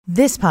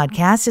This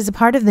podcast is a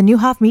part of the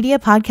Newhoff Media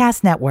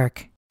Podcast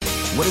Network.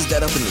 What is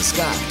that up in the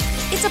sky?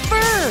 It's a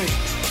bird.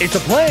 It's a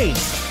plane.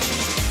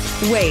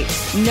 Wait,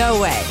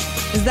 no way.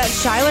 Is that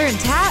Shyler and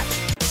Tat?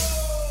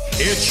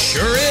 It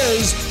sure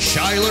is.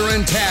 Shyler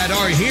and Tat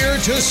are here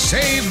to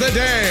save the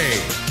day.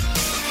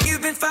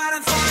 You've been fighting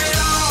for it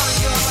all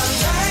your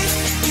life.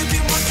 You've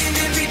been working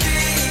every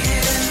day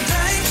and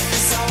night.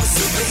 It's all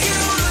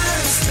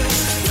superhumans to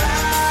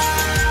fly.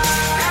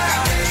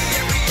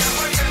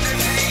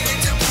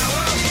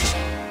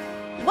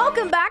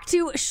 Welcome back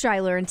to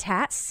Shyler and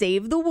Tat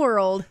Save the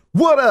World.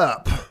 What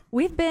up?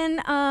 We've been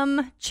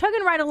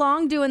chugging right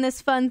along doing this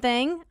fun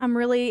thing. I'm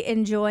really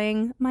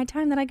enjoying my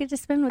time that I get to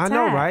spend with Tat. I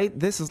know, right?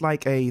 This is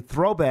like a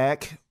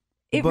throwback,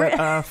 It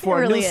for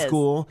really a new is.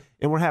 school,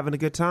 and we're having a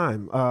good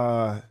time.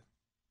 Man,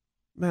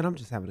 I'm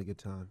just having a good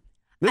time.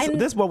 This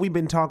is what we've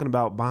been talking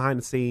about behind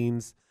the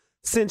scenes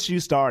since you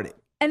started.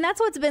 And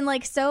that's what's been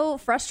like so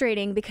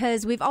frustrating,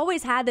 because we've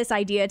always had this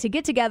idea to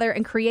get together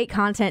and create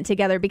content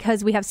together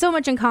because we have so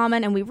much in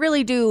common and we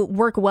really do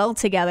work well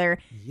together.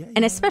 Yeah.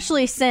 And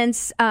especially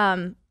since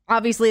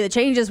obviously the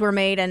changes were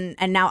made and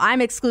now I'm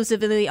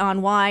exclusively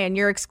on Y and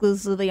you're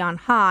exclusively on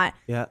Hot.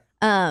 Yeah.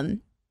 Yeah,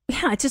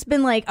 it's just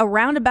been like a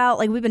roundabout,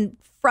 like we've been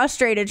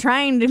frustrated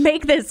trying to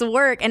make this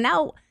work. And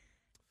now,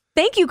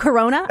 thank you,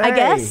 Corona, I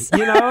guess.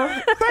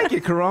 Thank you,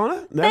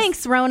 Corona.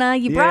 Thanks, Rona.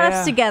 You brought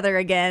us together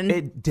again.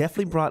 It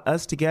definitely brought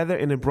us together,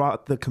 and it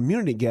brought the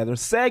community together.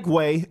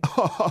 Segue.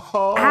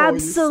 Oh,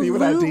 Absolutely. You see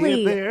what I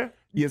did there?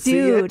 You see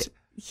Dude, it?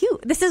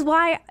 This is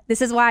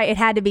why it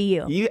had to be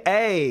you.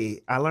 I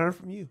learned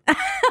from you.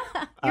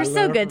 You're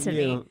so good to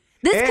me.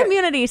 This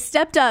community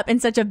stepped up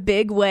in such a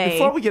big way.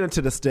 Before we get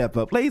into the step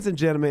up, ladies and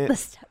gentlemen, The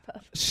step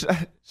up.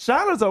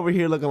 Shyler's over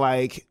here looking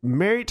like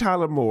Mary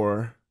Tyler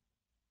Moore.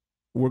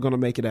 We're gonna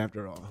make it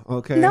after all,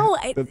 okay? No,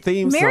 the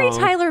theme Mary song.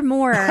 Tyler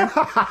Moore.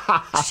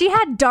 She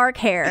had dark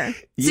hair.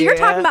 So you're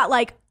talking about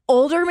like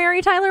older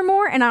Mary Tyler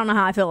Moore, and I don't know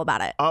how I feel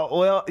about it. Oh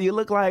well, you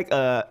look like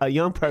a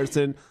young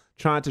person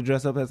trying to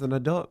dress up as an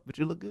adult, but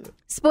you look good.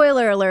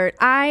 Spoiler alert,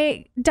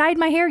 I dyed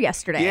my hair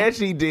yesterday. Yeah,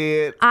 she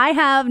did. I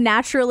have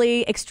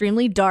naturally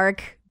extremely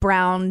dark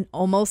brown,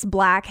 almost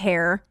black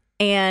hair.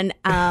 And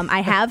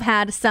I have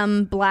had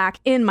some black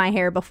in my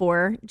hair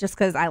before just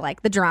because I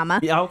like the drama.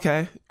 Yeah,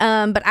 okay.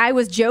 But I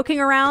was joking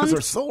around Because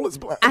her soul is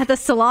black. at the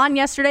salon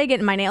yesterday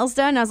getting my nails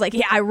done. I was like,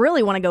 yeah, I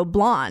really want to go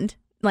blonde.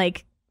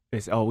 Like, we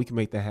can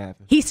make that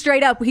happen. he's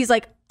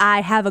like,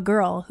 I have a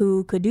girl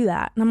who could do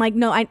that. And I'm like,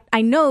 no,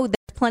 I know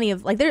there's plenty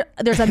of, like,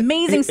 there's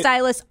amazing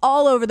stylists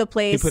all over the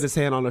place. He put his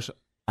hand on her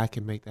I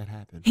can make that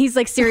happen. He's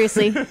like,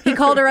 seriously. He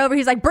called her over.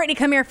 He's like, Brittany,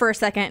 come here for a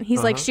second.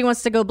 He's like, she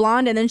wants to go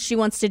blonde and then she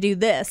wants to do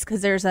this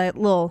because there's a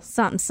little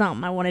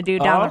something I want to do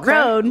down the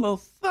road. A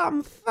little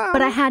something.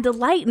 But I had to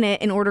lighten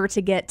it in order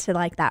to get to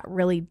like that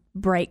really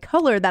bright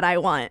color that I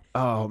want.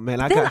 Oh, man.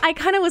 I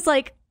kind of was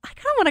like, I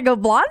kind of want to go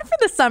blonde for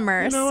the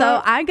summer. You know so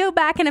what? I go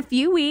back in a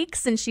few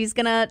weeks and she's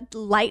going to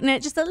lighten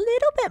it just a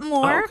little bit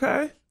more.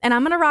 Okay. And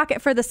I'm going to rock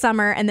it for the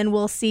summer, and then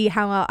we'll see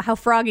how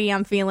froggy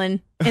I'm feeling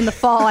in the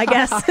fall, I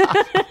guess.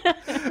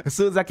 As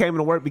soon as I came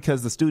into work,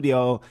 because the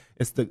studio,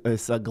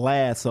 it's a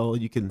glass, so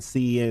you can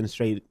see in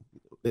straight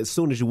as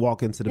soon as you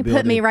walk into the It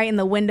building. put me right in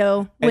the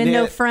window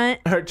then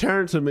front. Her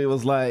turn to me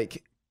was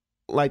like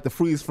the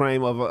freeze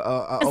frame of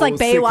a It's like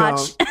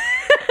Baywatch.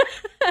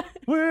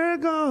 We're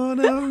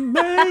gonna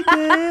make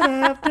it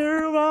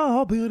after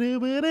all.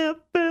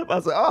 I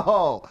was like,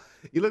 oh,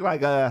 you look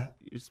like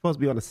you're supposed to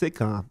be on a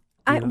sitcom.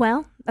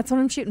 Well, that's what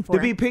I'm shooting for.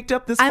 To be picked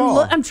up this fall.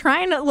 I'm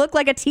trying to look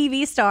like a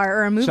TV star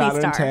or a movie Shyler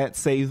star. and Tat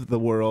Save the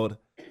World,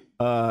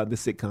 the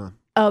sitcom.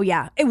 Oh,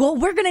 yeah. Well,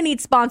 we're going to need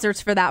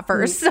sponsors for that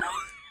first. So.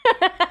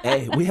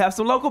 Hey, we have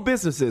some local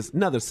businesses.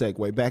 Another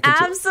segue back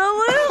into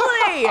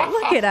Absolutely.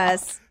 Look at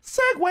us.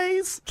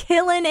 Segways.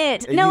 Killing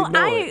it. And No, you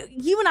know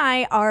you and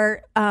I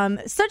are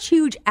such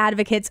huge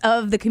advocates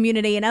of the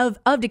community and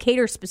of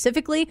Decatur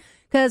specifically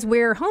because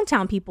we're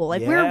hometown people.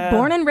 Like we're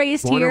born and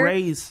raised Born here. and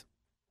raised.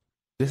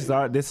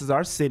 This is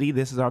our city.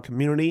 This is our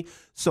community.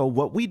 So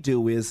what we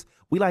do is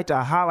we like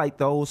to highlight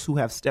those who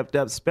have stepped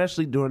up,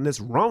 especially during this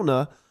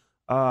Rona.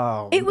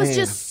 It was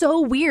just so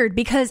weird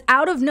because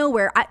out of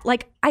nowhere,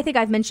 I think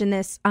I've mentioned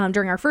this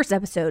during our first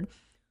episode,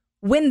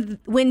 when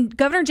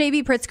Governor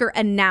J.B. Pritzker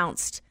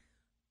announced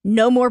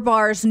no more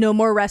bars, no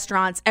more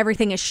restaurants,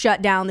 everything is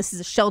shut down. This is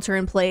a shelter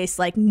in place,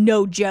 like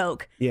no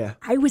joke. Yeah,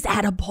 I was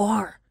at a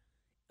bar.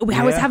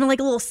 I was having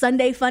like a little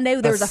Sunday fun day.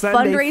 There was a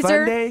Sunday fundraiser.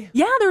 Fun day?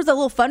 Yeah, there was a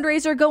little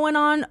fundraiser going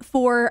on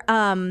for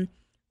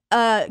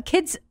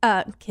Kids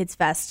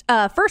Fest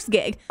first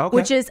gig,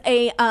 which is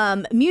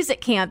a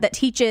music camp that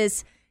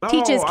teaches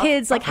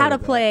kids like how to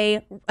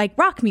play like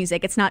rock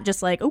music. It's not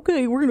just like,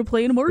 okay, we're gonna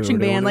play in a marching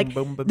band. Like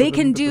they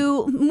can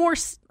do more.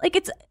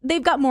 Like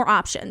they've got more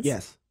options.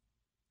 Yes.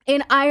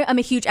 And I am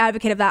a huge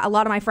advocate of that. A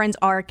lot of my friends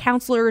are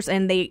counselors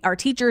and they are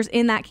teachers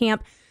in that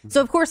camp.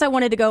 So of course I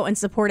wanted to go and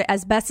support it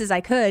as best as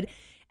I could.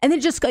 And then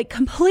just like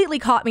completely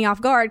caught me off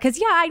guard because,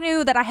 yeah, I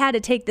knew that I had to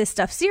take this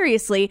stuff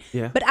seriously.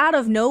 Yeah. But out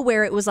of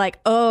nowhere, it was like,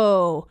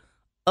 oh,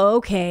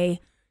 okay.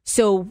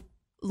 So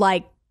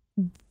like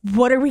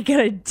what are we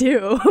going to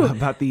do?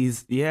 About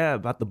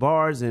the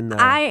bars and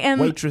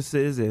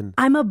waitresses and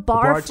I'm a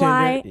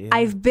barfly. Yeah.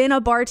 I've been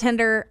a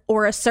bartender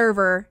or a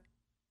server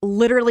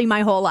literally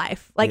my whole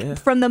life. Like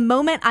from the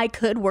moment I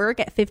could work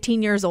at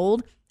 15 years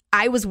old,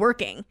 I was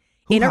working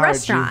in a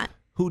restaurant.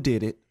 Who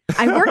did it?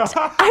 I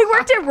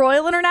worked at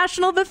Royal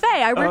International Buffet.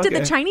 I worked at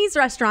the Chinese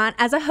restaurant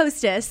as a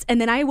hostess,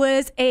 and then I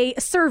was a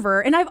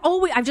server. And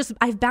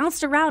I've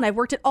bounced around. I've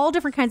worked at all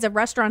different kinds of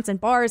restaurants and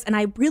bars, and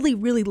I really,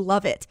 really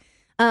love it.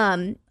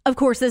 Of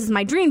course, this is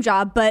my dream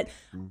job, but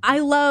I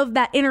love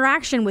that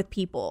interaction with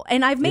people,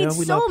 and I've made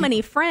so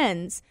many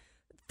friends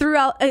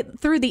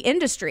through the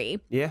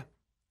industry. Yeah.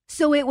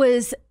 So it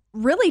was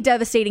really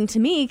devastating to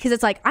me because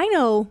it's like I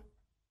know,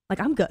 like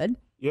I'm good.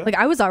 Yeah. Like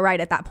I was all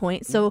right at that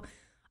point. So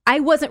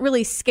I wasn't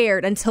really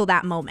scared until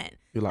that moment.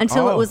 Like,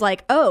 until it was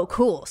like, oh,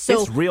 cool.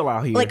 So it's real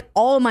out here. Like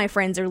all my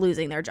friends are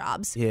losing their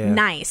jobs. Yeah.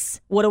 Nice.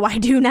 What do I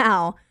do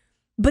now?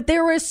 But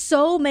there were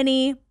so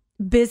many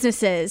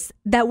businesses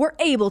that were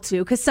able to,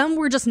 because some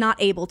were just not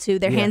able to.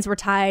 Their hands were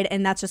tied,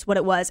 and that's just what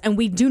it was. And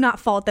we do not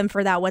fault them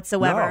for that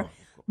whatsoever. No.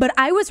 But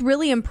I was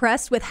really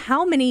impressed with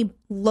how many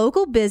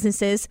local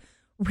businesses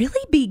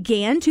really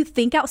began to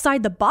think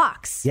outside the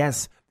box.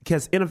 Yes,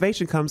 because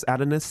innovation comes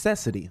out of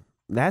necessity.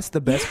 That's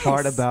the best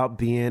part about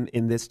being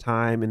in this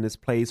time, in this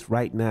place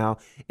right now,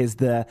 is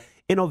the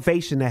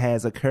innovation that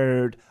has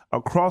occurred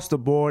across the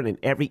board in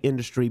every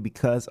industry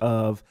because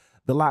of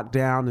the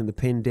lockdown and the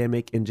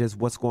pandemic and just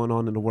what's going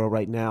on in the world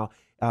right now.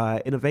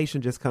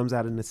 Innovation just comes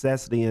out of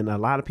necessity, and a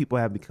lot of people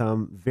have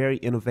become very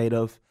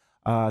innovative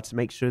to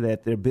make sure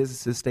that their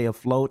businesses stay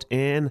afloat,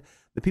 and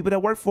the people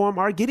that work for them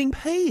are getting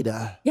paid.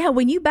 Yeah,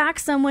 when you back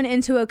someone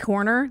into a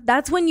corner,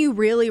 that's when you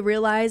really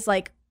realize,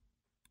 like,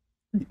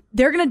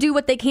 they're going to do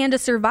what they can to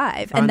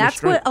survive. And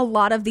that's what a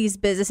lot of these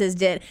businesses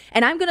did.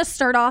 And I'm going to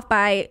start off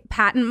by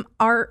patting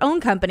our own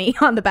company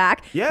on the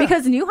back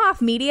because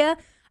Neuhoff Media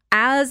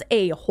as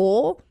a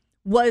whole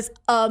was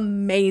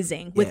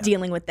amazing with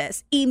dealing with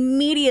this.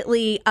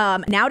 Immediately,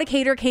 Now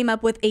Decatur came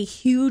up with a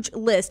huge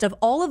list of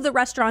all of the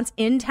restaurants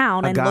in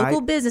town and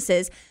local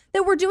businesses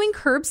that were doing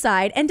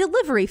curbside and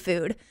delivery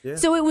food. Yeah.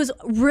 So it was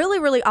really,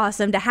 really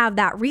awesome to have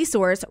that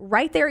resource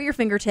right there at your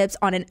fingertips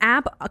on an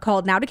app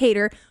called Now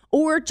Decatur,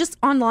 or just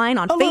online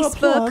on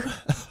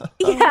Facebook.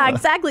 Yeah,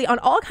 exactly. On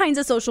all kinds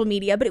of social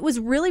media. But it was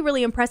really,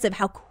 really impressive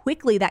how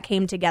quickly that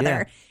came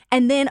together. Yeah.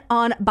 And then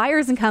on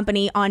Byers and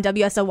Company on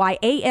WSOY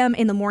AM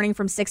in the morning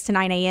from 6 to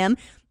 9 a.m.,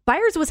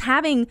 Byers was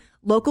having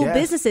local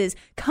businesses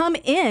come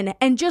in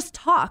and just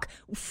talk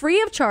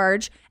free of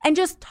charge and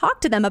just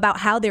talk to them about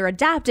how they're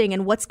adapting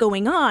and what's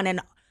going on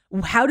and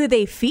how do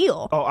they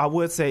feel. Oh, I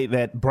would say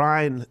that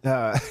Brian,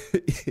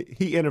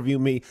 he interviewed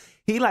me.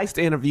 He likes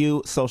to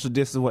interview social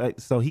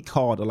distance, so he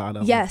called a lot of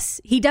them. Yes,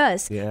 he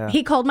does. Yeah.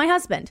 He called my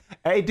husband.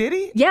 Hey, did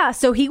he? Yeah,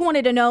 so he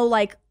wanted to know,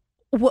 like,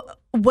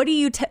 what do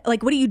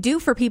you do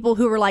for people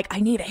who are like, I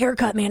need a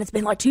haircut, man. It's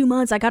been like 2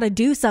 months. I got to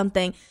do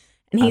something.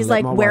 And he's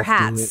like, wear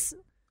hats.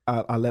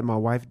 I let my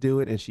wife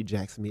do it, and she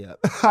jacks me up.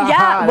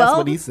 Yeah, well, that's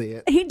what he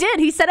said. He did.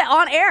 He said it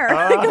on air.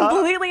 It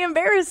completely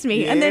embarrassed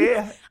me. Yeah. And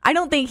then I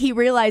don't think he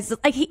realized,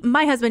 like,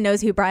 my husband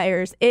knows who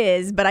Byers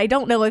is, but I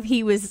don't know if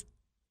he was,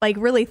 like,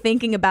 really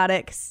thinking about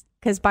it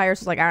because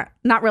Byers was like,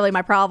 not really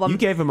my problem. You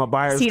gave him a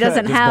Byers he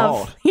doesn't cut, have.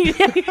 Bald. He's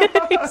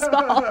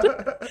bald.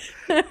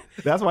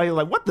 That's why he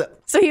was like, what the?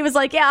 So he was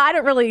like, yeah, I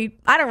don't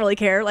really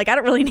care. Like, I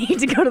don't really need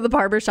to go to the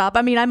barber shop.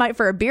 I mean, I might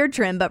for a beard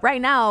trim, but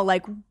right now,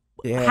 like,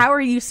 how are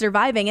you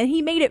surviving? And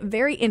he made it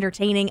very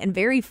entertaining and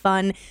very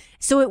fun.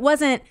 So it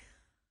wasn't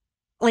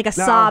like a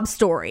sob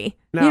story.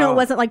 No, it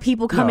wasn't like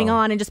people coming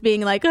on and just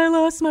being like, I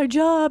lost my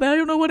job. I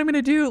don't know what I'm going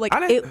to do. Like,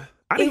 I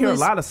didn't hear a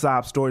lot of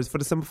sob stories for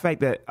the simple fact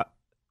that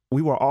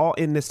we were all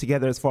in this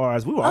together as far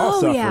as we were all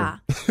suffering. Yeah.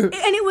 And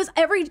it was,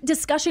 every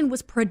discussion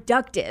was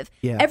productive.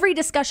 Yeah. Every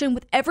discussion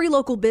with every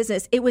local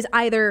business, it was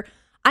either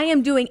I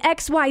am doing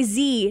X, Y,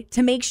 Z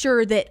to make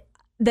sure that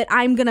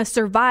I'm going to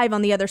survive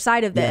on the other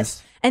side of this.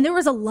 Yes. And there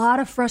was a lot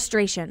of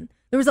frustration.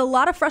 There was a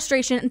lot of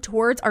frustration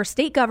towards our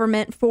state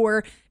government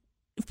for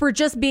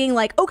just being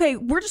like, okay,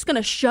 we're just going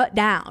to shut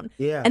down.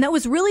 Yeah. And that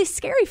was really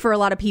scary for a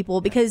lot of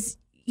people because,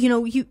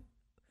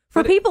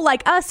 people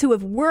like us who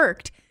have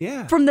worked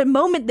from the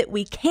moment that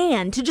we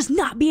can to just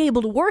not be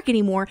able to work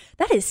anymore,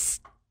 that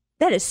is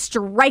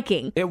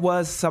striking. It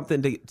was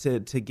something to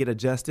get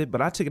adjusted,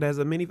 but I took it as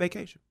a mini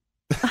vacation.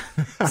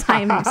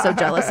 I'm so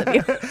jealous of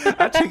you.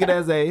 I took it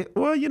as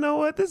well, you know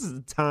what? This is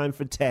a time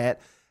for Tat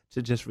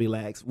to just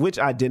relax, which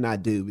I did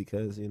not do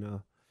because,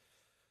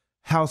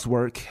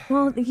 housework.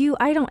 Well,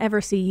 I don't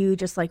ever see you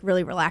just like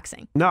really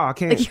relaxing. No, I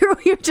can't.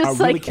 Like, you're just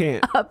I really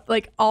can't. Up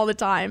like all the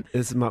time.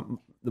 It's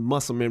the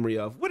muscle memory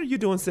of, what are you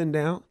doing sitting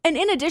down? And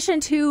in addition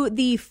to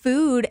the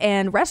food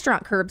and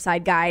restaurant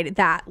curbside guide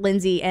that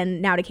Lindsay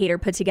and Now Decatur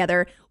put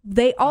together,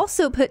 they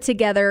also put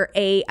together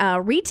a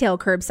retail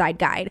curbside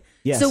guide.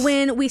 Yes. So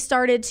when we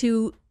started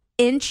to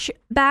inch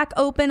back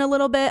open a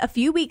little bit a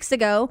few weeks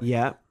ago,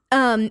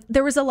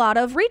 there was a lot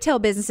of retail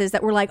businesses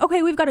that were like,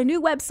 okay, we've got a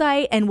new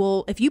website, and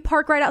if you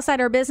park right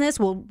outside our business,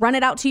 we'll run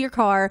it out to your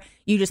car.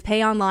 You just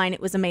pay online. It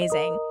was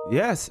amazing.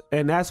 Yes,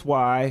 and that's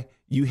why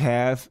you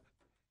have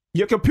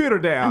your computer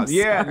down.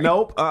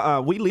 Nope.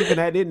 We leaving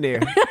that in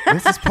there.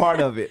 This is part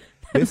of it.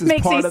 This is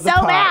Makes part me of the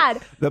so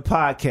mad. The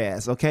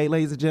podcast. Okay,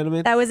 ladies and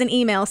gentlemen. That was an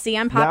email. See,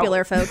 I'm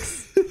popular,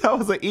 folks. That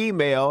was an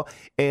email,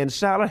 and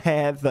Shyler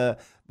had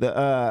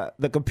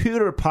the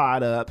computer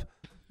pod up.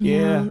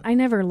 Yeah. I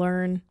never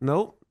learn.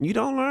 Nope, you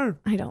don't learn.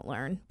 I don't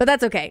learn, but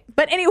that's okay.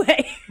 But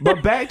anyway.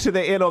 But back to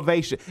the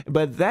innovation.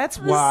 But that's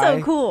why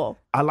so cool.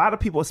 A lot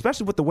of people,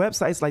 especially with the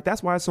websites, like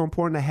that's why it's so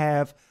important to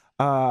have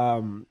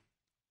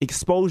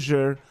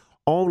exposure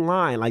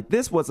online. Like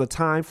this was a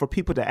time for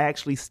people to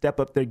actually step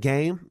up their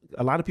game.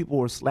 A lot of people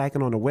were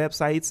slacking on the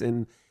websites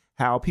and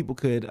how people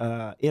could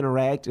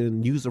interact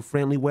in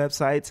user-friendly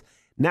websites.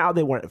 Now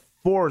they were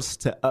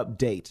forced to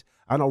update.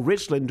 I know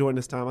Richland during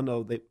this time, I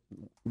know that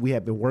we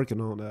have been working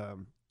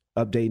on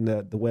updating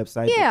the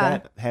website.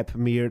 That had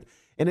premiered.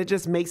 And it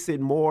just makes it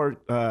more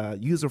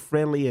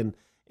user-friendly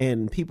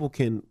and people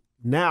can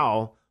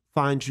now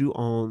find you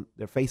on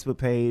their Facebook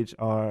page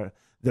or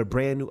their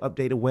brand new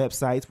updated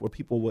websites where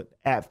people would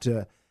have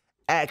to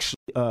actually,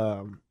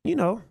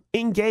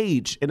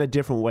 engage in a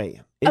different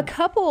way. A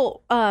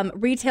couple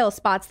retail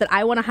spots that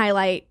I want to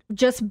highlight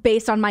just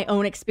based on my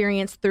own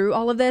experience through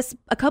all of this.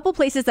 A couple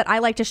places that I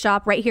like to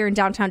shop right here in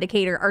downtown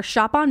Decatur are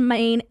Shop on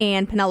Main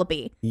and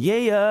Penelope.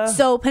 Yeah.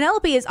 So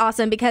Penelope is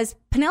awesome because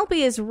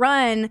Penelope is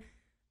run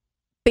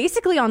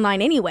basically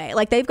online anyway.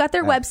 Like they've got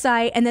their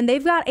website and then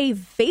they've got a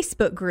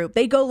Facebook group.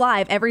 They go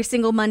live every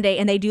single Monday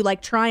and they do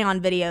like try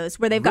on videos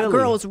where they've got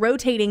girls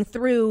rotating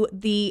through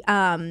the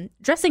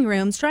dressing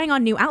rooms trying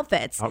on new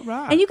outfits. All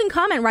right. And you can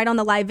comment right on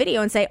the live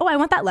video and say, oh, I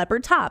want that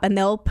leopard top. And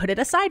they'll put it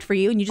aside for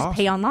you and you just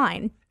pay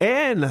online.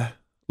 And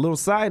little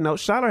side note,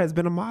 Shyler has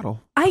been a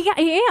model.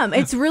 I am.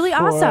 It's really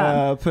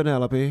awesome.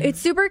 Penelope. It's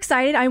super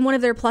excited. I'm one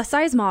of their plus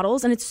size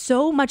models and it's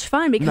so much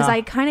fun because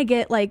I kind of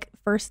get like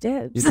first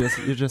dibs.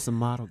 You're just a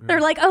model, girl.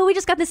 They're like, oh, we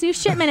just got this new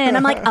shipment in.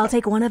 I'm like, I'll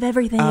take one of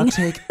everything. I'll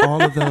take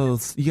all of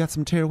those. You got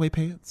some tearaway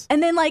pants?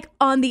 And then like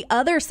on the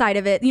other side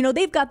of it,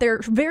 they've got their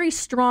very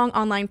strong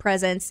online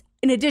presence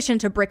in addition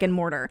to brick and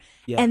mortar.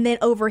 Yeah. And then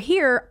over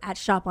here at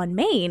Shop on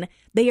Main,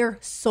 they are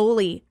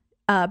solely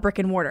brick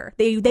and mortar.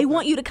 They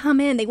want you to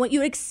come in. They want you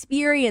to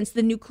experience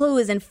the new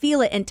clothes and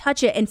feel it and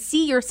touch it and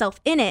see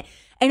yourself in it.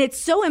 And it's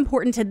so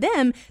important to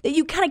them that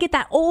you kind of get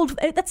that old.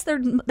 That's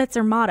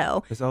their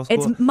motto.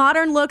 It's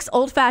modern looks,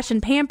 old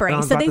fashioned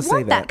pampering. So they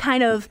want that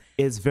kind of.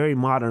 It's very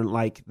modern.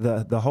 Like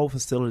the whole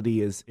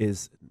facility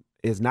is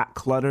not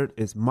cluttered.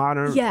 It's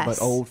modern,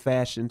 but old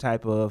fashioned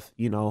type of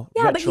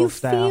retro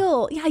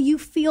style. You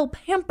feel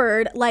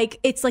pampered. Like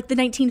it's like the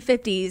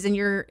 1950s,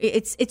 and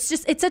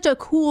it's such a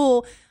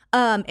cool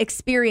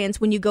experience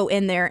when you go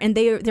in there, and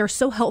they're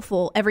so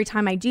helpful every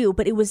time I do,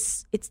 but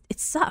it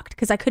sucked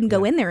because I couldn't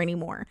go in there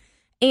anymore,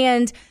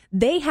 and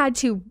they had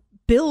to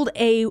build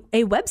a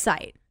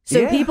website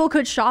so people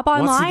could shop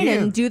online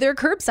and do their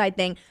curbside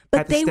thing,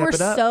 but they were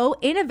so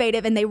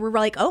innovative and they were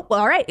like, oh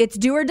well, all right, it's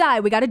do or die,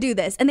 we got to do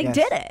this, and they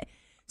did it.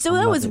 So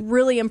that was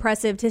really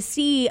impressive to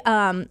see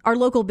our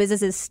local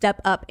businesses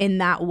step up in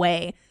that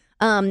way.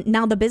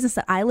 Now the business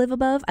that I live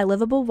above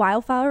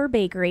Wildflower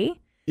Bakery.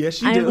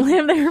 Yes, you do. I've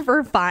lived there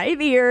for 5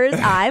 years.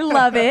 I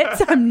love it.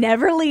 I'm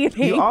never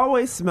leaving. You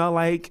always smell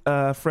like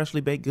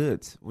freshly baked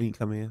goods when you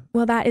come in.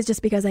 Well, that is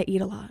just because I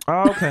eat a lot.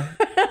 Oh, okay.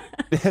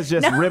 That's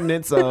just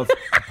remnants of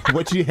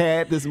what you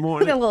had this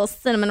morning. With a little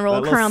cinnamon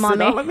roll crumb on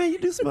me. Like, man, you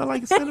do smell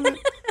like cinnamon.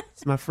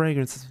 It's my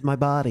fragrance. It's my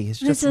body. It's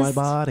just my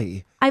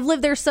body. I've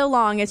lived there so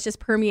long, it's just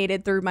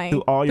permeated through my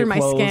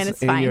skin.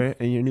 It's fine.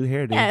 And your new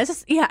hairdo. Yeah, it's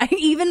just,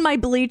 even my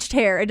bleached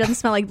hair, it doesn't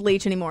smell like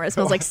bleach anymore. It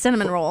smells like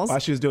cinnamon rolls. While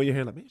she was doing your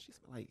hair, like, man, she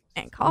smells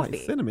like coffee.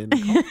 Like cinnamon.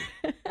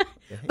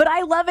 But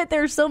I love it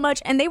there so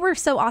much. And they were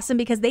so awesome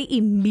because they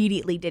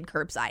immediately did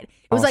curbside.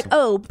 It was like,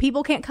 oh,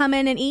 people can't come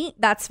in and eat?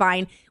 That's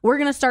fine. We're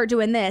going to start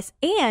doing this.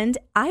 And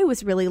I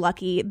was really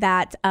lucky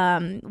that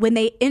when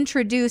they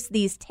introduced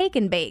these take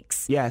and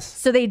bakes. Yes.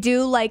 So they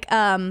do like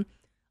a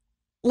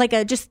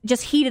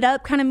just heated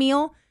up kind of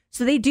meal.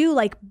 So they do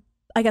like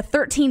a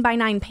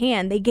 13x9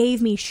 pan. They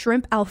gave me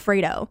shrimp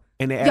Alfredo.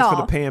 And they asked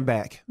for the pan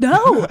back.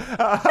 No.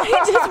 They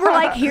just were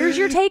like, here's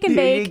your take and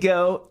bake. Here you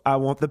go. I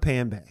want the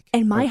pan back.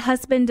 And my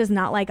husband does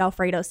not like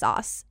Alfredo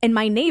sauce. And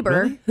my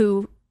neighbor,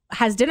 who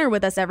has dinner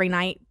with us every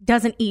night,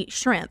 doesn't eat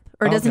shrimp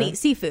or doesn't eat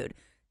seafood.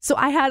 So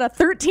I had a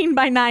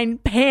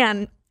 13x9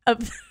 pan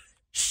of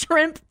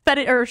shrimp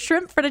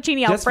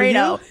fettuccine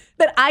Alfredo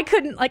that I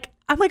couldn't,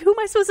 I'm like, who am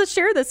I supposed to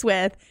share this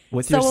with?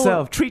 With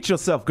yourself. Treat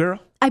yourself, girl.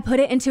 I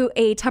put it into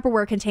a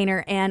Tupperware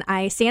container and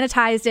I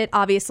sanitized it,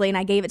 obviously, and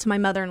I gave it to my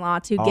mother-in-law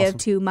to give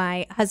to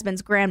my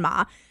husband's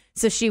grandma.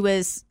 So she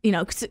was,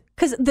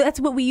 because that's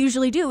what we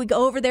usually do. We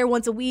go over there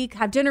once a week,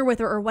 have dinner with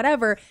her or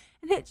whatever.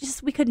 And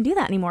we couldn't do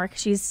that anymore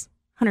because she's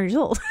 100 years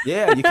old.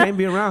 Yeah, you can't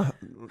be around.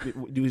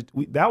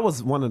 That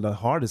was one of the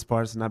hardest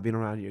parts, not being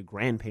around your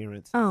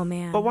grandparents. Oh,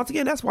 man. But once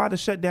again, that's why the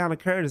shutdown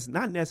occurred. It's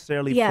not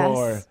necessarily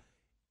for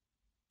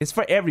it's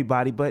for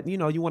everybody, but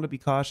you want to be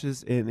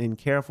cautious and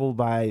careful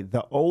by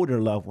the older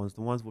loved ones,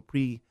 the ones with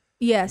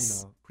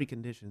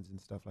preconditions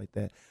and stuff like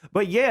that.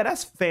 But yeah,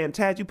 that's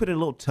fantastic. You put in a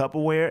little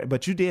Tupperware,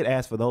 but you did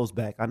ask for those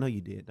back. I know you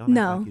did. Don't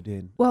act like you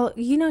didn't. Well,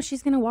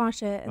 she's gonna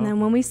wash it, and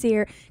then when we see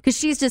her, because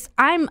she's just,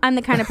 I'm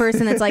the kind of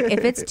person that's like,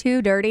 if it's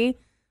too dirty,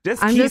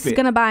 I'm just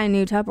gonna buy a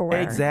new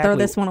Tupperware. Exactly. Throw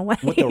this one away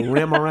with the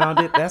rim around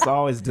it. That's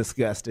always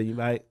disgusting. You're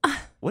like,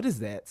 what is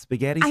that?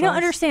 Spaghetti sauce? I don't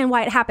understand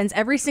why it happens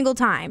every single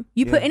time.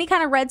 You put any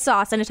kind of red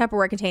sauce in a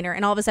Tupperware container,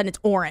 and all of a sudden it's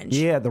orange.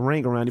 Yeah, the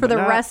ring around it for the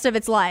rest of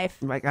its life.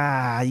 I'm like,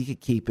 you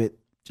could keep it.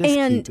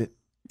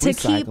 Just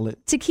keep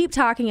it. To keep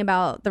talking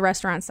about the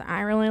restaurants that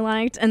I really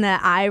liked and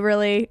that I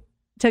really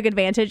took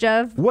advantage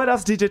of. What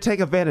else did you take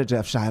advantage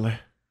of, Shyler?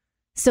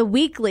 So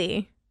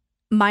weekly,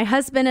 my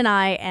husband and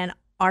I and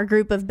our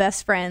group of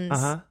best friends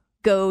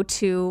go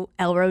to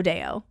El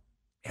Rodeo.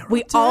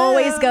 We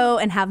always go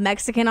and have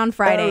Mexican on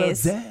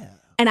Fridays.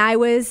 And I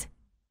was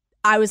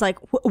like,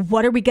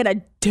 what are we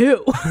gonna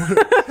do?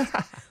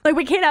 Like,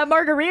 we can't have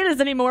margaritas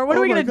anymore. What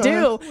are we gonna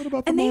do?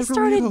 And they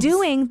started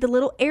doing the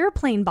little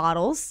airplane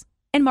bottles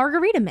and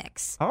margarita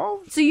mix.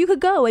 Oh, so you could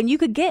go and you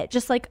could get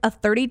just like a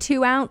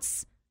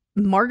 32-ounce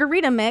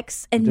margarita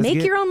mix and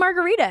make your own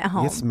margarita at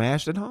home. Get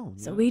smashed at home.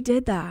 So we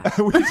did that.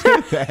 We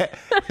did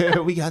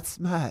that. We got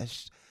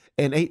smashed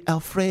and ate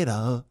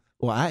Alfredo.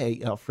 Well, I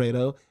ate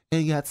Alfredo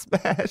and got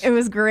smashed. It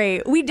was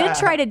great. We did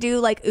try to do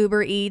like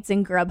Uber Eats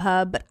and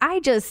Grubhub, but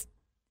I'd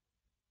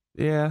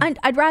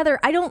rather,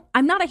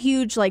 I'm not a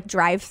huge like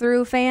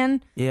drive-through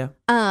fan. Yeah.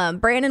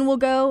 Brandon will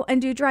go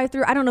and do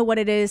drive-through. I don't know what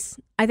it is.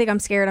 I think I'm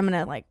scared I'm going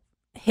to like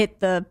hit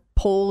the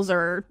poles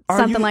or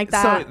something like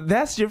that. So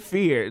that's your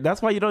fear.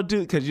 That's why you don't do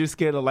it, because you're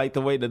scared of like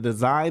the way the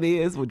design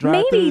is with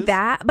drive-throughs. Maybe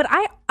that, but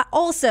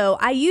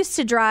I used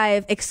to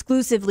drive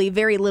exclusively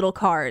very little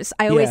cars.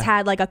 I always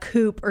had like a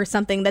coupe or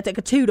something that's like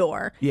a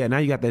 2-door. Yeah, now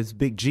you got this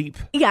big Jeep.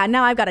 Yeah,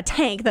 now I've got a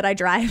tank that I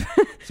drive.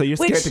 So you're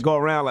scared to go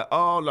around like,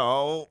 oh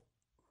no.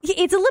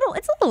 It's a little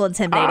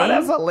intimidating. Oh,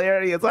 that's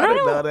hilarious. I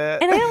didn't know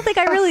that. And I don't think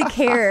I really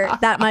care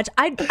that much.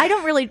 I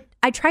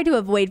try to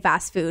avoid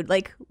fast food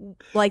like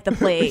the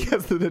plague.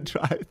 Because of the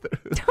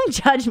drive-thru. Don't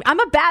judge me. I'm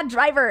a bad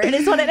driver. It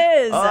is what it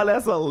is. Oh,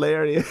 that's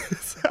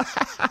hilarious.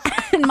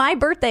 And my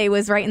birthday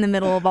was right in the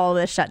middle of all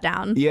this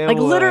shutdown. Yeah, like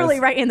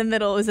literally right in the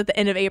middle. It was at the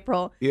end of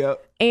April.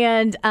 Yep.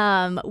 And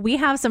we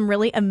have some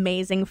really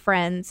amazing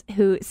friends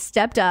who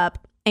stepped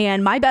up,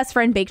 and my best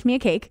friend baked me a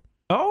cake.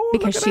 Oh,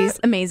 because she's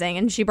amazing,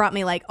 and she brought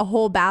me like a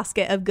whole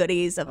basket of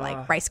goodies of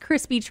like Rice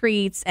Krispie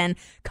treats and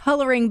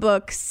coloring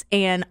books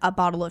and a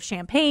bottle of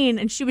champagne,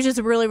 and she was just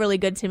really, really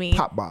good to me.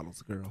 Pop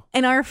bottles, girl.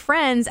 And our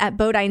friends at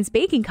Bodine's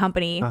Baking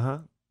Company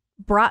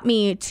brought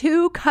me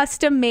 2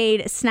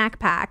 custom-made snack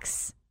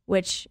packs,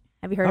 which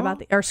have you heard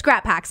about or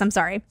scrap packs? I'm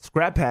sorry.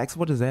 Scrap packs.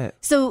 What is that?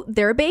 So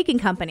they're a baking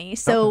company.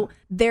 So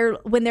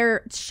when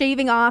they're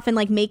shaving off and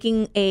like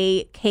making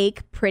a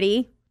cake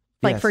pretty.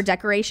 Like for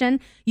decoration,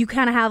 you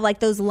kind of have like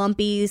those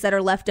lumpies that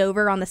are left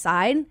over on the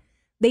side.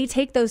 They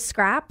take those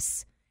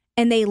scraps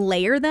and they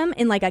layer them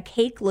in like a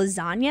cake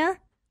lasagna.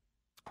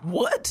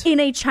 What? In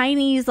a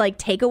Chinese like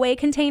takeaway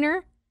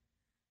container.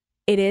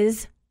 It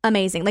is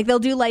amazing. Like they'll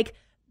do like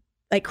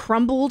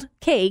crumbled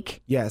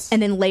cake. Yes.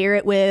 And then layer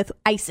it with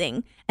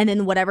icing. And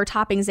then whatever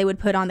toppings they would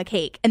put on the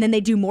cake. And then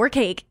they do more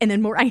cake and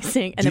then more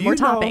icing and then more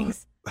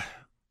toppings.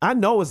 I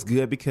know it's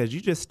good because you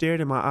just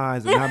stared in my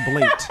eyes and I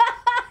blinked.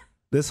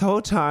 This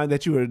whole time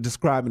that you were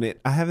describing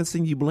it, I haven't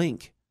seen you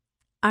blink.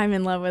 I'm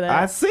in love with it.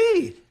 I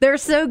see. They're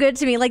so good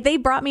to me. Like they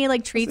brought me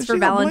like treats for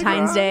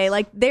Valentine's Day.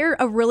 Like they're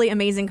a really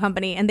amazing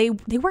company, and they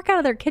work out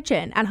of their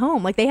kitchen at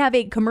home. Like they have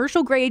a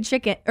commercial grade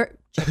chicken.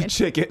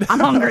 I'm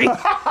hungry.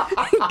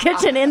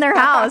 Kitchen in their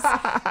house.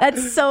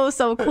 That's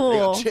so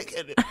cool.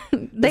 Chicken.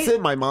 It's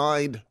in my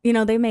mind.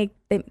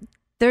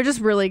 They're just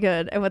really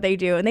good at what they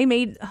do, and they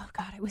made. Oh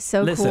God, it was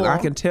so cool. Listen, I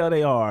can tell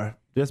they are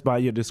just by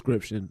your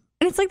description.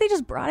 And it's like they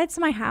just brought it to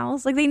my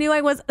house. Like they knew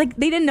I was like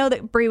they didn't know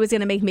that Brie was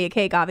gonna make me a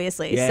cake,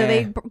 obviously. Yeah. So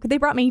they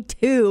brought me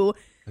 2.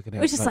 It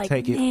was just like,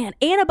 man,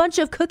 and a bunch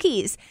of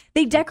cookies.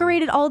 They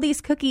decorated all these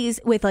cookies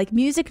with like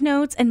music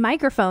notes and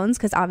microphones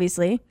because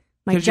obviously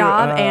my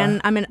job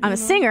and I'm a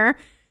singer.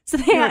 So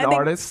they had an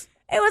artist.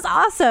 It was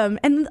awesome,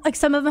 and like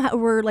some of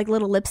them were like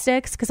little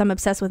lipsticks because I'm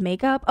obsessed with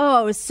makeup.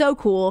 Oh, it was so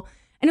cool,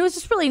 and it was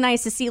just really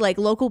nice to see like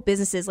local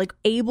businesses like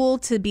able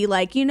to be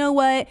like, you know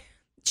what.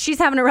 She's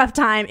having a rough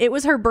time. It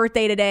was her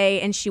birthday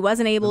today, and she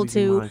wasn't able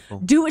to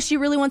do what she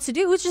really wants to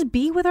do, which is just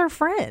be with her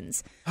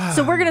friends.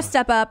 So we're going to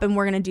step up, and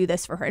we're going to do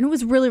this for her. And it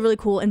was really, really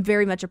cool and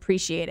very much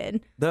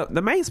appreciated.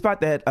 The main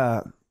spot that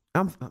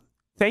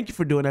thank you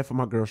for doing that for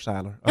my girl,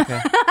 Shyler. Okay.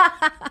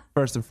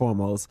 First and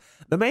foremost.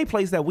 The main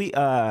place that we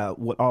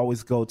would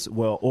always go to,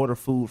 order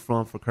food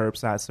from for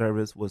curbside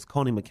service was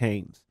Coney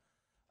McCain's.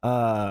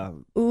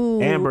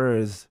 Amber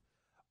is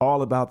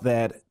all about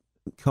that.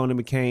 Coney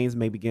McCain's,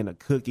 maybe getting a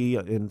cookie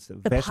and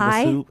some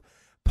vegetable soup.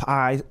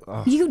 Pie.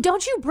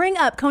 Don't you bring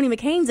up Coney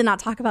McCain's and not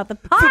talk about the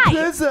pie.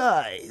 Pies.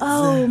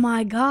 Oh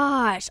my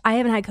gosh. I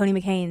haven't had Coney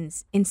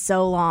McCain's in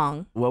so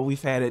long. Well,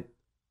 we've had it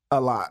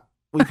a lot.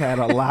 We've had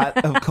a lot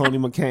of Coney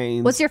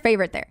McCain's. What's your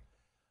favorite there?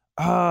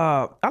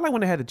 I like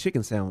when they had the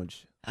chicken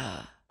sandwich.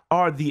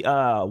 Or the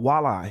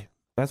walleye.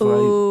 That's what I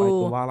like,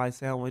 the walleye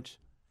sandwich.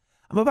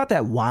 I'm about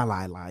that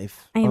walleye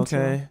life. I am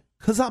too.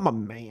 Because I'm a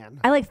man.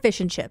 I like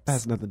fish and chips. That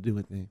has nothing to do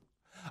with me.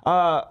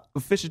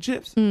 Fish and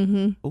chips?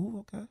 Mm-hmm. Ooh,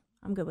 okay.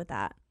 I'm good with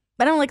that.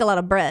 But I don't like a lot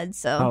of bread,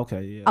 so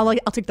okay, yeah. I'll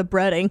take the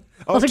breading.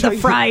 I'll take the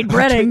fried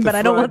breading, but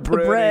I don't want the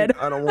bread.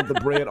 I don't want the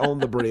bread on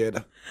the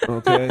bread.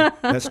 Okay?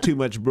 That's too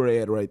much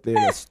bread right there.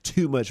 That's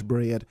too much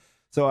bread.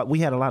 So we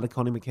had a lot of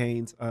Coney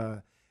McCain's.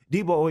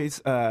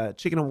 D-Boy's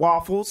chicken and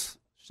waffles.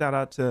 Shout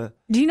out to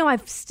Do you know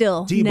I've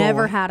still D-Boy.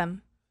 never had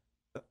them?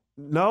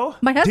 No?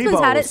 My husband's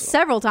had it D-Bo's.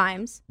 several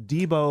times.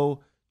 Debo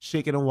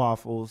chicken and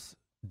waffles,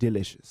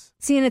 delicious.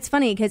 See, and it's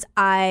funny because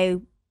I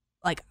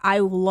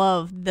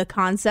love the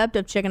concept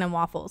of chicken and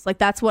waffles. Like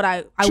that's what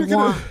I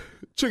want.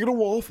 Chicken and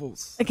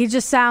waffles. Like it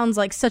just sounds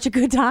like such a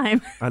good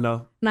time. I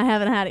know. And I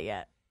haven't had it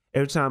yet.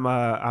 Every time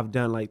I've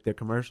done like their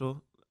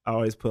commercial, I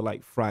always put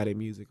like Friday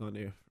music on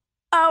there.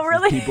 Oh,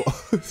 really?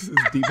 This is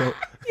Debo.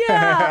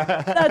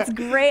 Yeah, that's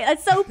great.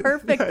 That's so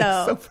perfect,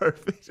 though. So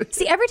perfect.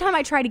 See, every time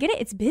I try to get it,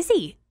 it's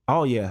busy.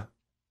 Oh yeah.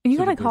 And you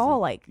Super gotta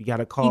call busy. You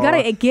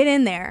gotta get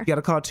in there. You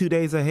gotta call 2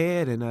 days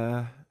ahead,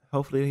 and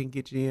hopefully they can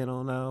get you in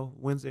on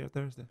Wednesday or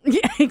Thursday.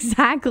 Yeah,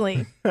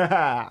 exactly.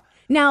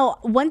 Now,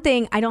 one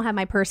thing, I don't have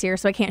my purse here,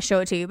 so I can't show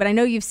it to you, but I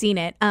know you've seen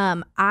it.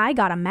 I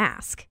got a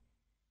mask.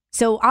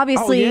 So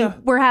obviously,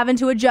 we're having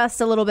to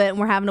adjust a little bit, and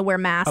we're having to wear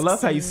masks. I love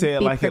how you say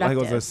it like it was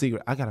productive. a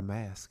secret. I got a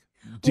mask.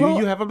 Do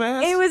you have a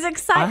mask? It was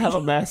exciting. I have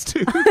a mask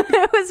too.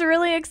 I was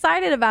really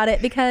excited about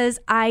it because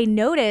I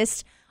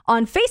noticed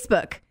on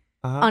Facebook,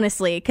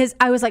 honestly, because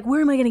I was like,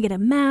 where am I going to get a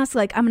mask?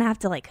 Like, I'm going to have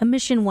to like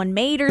commission one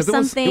made or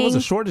something. It was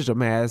a shortage of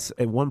masks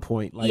at one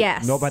point. Like,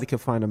 yes. Nobody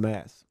could find a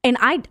mask. And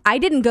I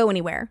didn't go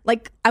anywhere.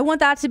 Like, I want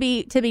that to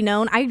be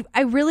known.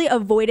 I really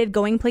avoided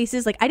going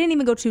places. Like, I didn't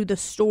even go to the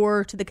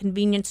store, to the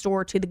convenience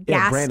store, to the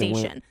gas Brandon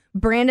station. went.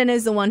 Brandon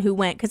is the one who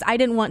went because I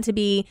didn't want to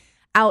be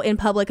out in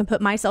public and put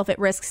myself at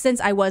risk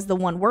since I was the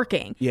one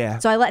working. Yeah.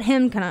 So I let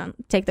him kind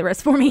of take the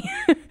risk for me.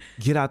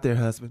 Get out there,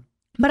 husband.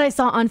 But I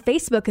saw on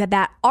Facebook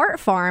that art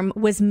farm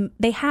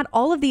they had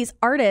all of these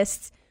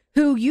artists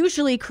who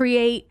usually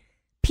create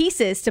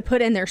pieces to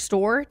put in their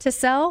store to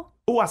sell.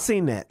 Oh, I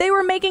seen that. They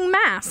were making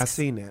masks. I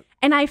seen that.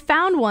 And I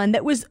found one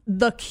that was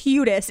the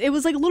cutest. It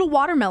was like little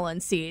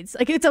watermelon seeds.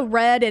 Like it's a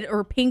red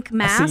or pink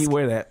mask. I see you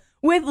wear that.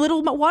 With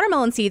little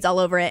watermelon seeds all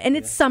over it. And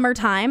it's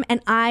summertime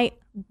and I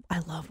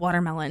love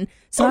watermelon.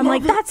 So I'm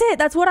like, that's it.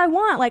 That's what I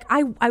want. Like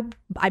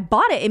I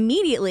bought it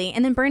immediately.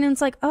 And then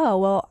Brandon's like, oh,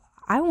 well,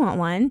 I want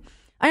one.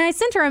 And I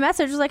sent her a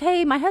message. I was like,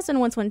 hey, my husband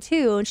wants one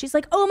too. And she's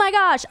like, oh my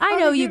gosh, I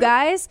know you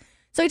guys.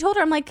 So I told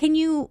her, I'm like, can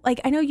you,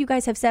 like, I know you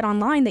guys have said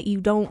online that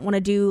you don't want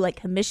to do like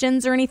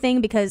commissions or anything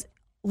because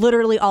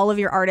literally all of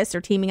your artists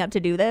are teaming up to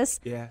do this.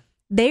 Yeah.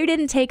 They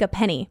didn't take a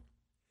penny.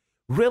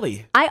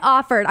 Really?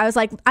 I was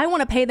like, I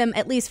want to pay them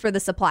at least for the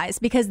supplies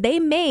because they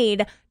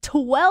made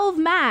 12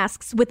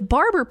 masks with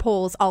barber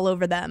poles all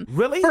over them.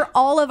 Really? For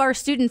all of our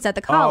students at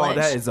the college.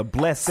 Oh, that is a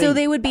blessing. So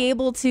they would be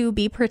able to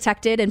be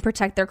protected and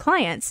protect their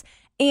clients.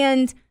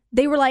 And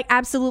they were like,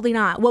 absolutely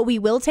not. What we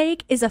will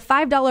take is a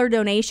 $5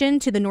 donation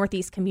to the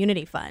Northeast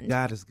Community Fund.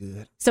 God is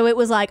good. So it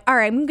was like, all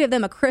right, I'm going to give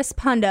them a crisp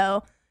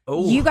hundo.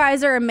 Ooh. You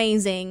guys are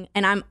amazing.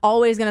 And I'm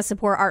always going to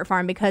support Art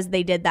Farm because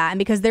they did that and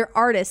because their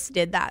artists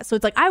did that. So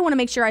it's like, I want to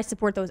make sure I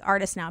support those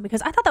artists now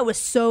because I thought that was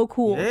so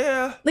cool.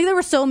 Yeah. Like there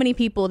were so many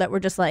people that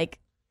were just like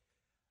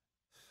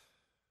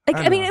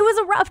I mean, it was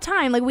a rough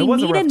time. Like we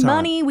needed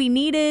money. We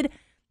needed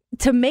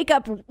to make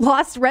up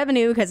lost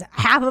revenue because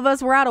half of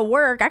us were out of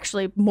work.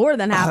 Actually, more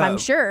than half, I'm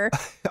sure.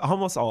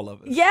 Almost all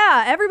of us.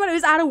 Yeah, everybody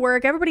was out of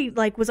work. Everybody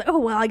like was like, oh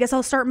well, I guess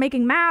I'll start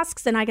making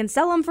masks and I can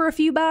sell them for a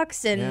few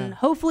bucks and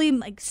hopefully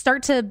like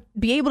start to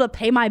be able to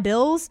pay my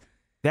bills.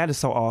 That is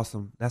so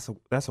awesome. That's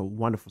a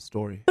wonderful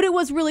story. But it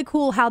was really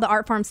cool how the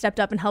Art Farm stepped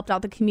up and helped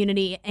out the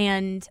community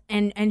and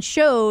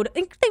showed.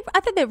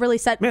 I think they really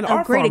set a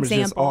Art great Farm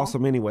example. Is just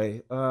awesome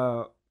anyway.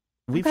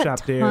 We've got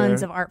shopped there.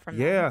 tons of art from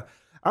there. Yeah.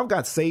 I've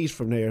got sage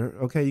from there.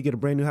 Okay, you get a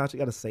brand new house, you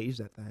got to sage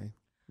that thing.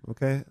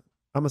 Okay,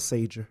 I'm a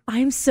sager.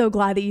 I'm so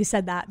glad that you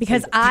said that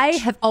because I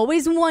have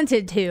always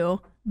wanted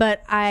to,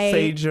 but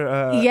sage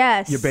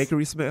your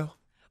bakery smell.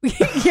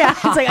 Yeah,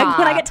 it's like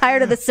when I get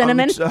tired of the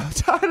cinnamon. I'm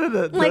tired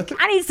of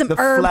I need some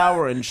herb,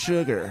 flour and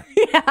sugar.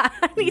 Yeah,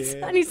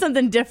 I need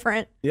something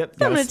different. Yep,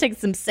 so I'm gonna take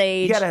some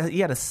sage. You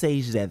gotta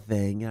sage that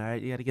thing. All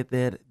right, you gotta get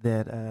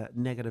that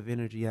negative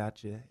energy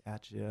out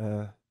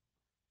your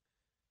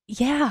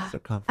yeah,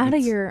 circumference. out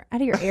of your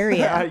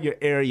area, out of your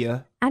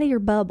area, out of your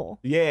bubble,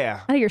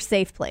 yeah, out of your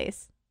safe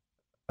place.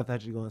 I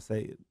thought you were gonna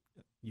say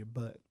your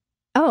butt.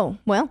 Oh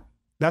well,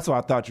 that's what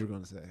I thought you were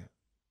gonna say.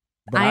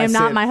 But I am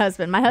not my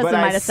husband. My husband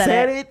might have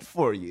said it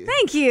for you.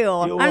 Thank you.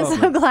 I'm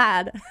so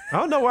glad. I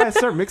don't know why a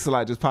certain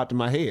Mix-a-Lot just popped in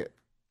my head.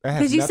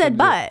 Because you said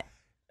butt.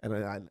 And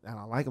I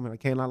like him and I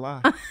cannot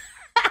lie.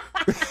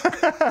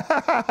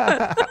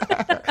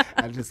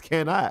 I just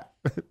cannot.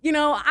 You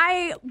know,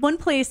 one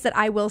place that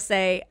I will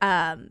say,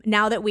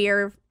 now that we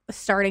are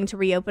starting to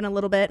reopen a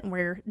little bit, and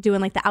we're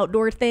doing like the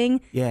outdoor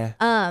thing. Yeah.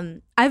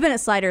 I've been at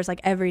Sliders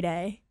like every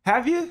day.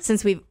 Have you?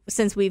 Since we've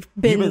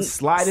been. You've been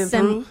sliding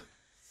through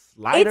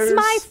Sliders? It's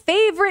my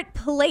favorite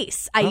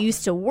place. I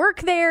used to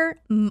work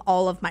there.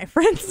 All of my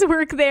friends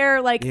work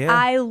there. Like,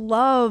 I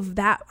love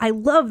that. I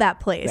love that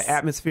place. The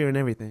atmosphere and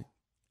everything.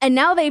 And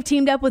now they've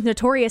teamed up with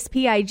Notorious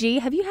P.I.G.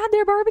 Have you had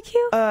their barbecue?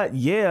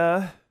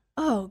 Yeah.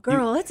 Oh,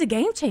 girl, it's a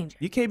game changer.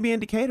 You can't be in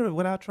Decatur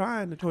without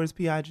trying Notorious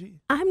P.I.G.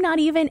 I'm not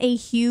even a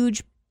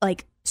huge,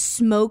 like,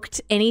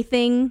 smoked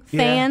anything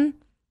fan,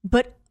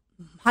 but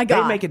my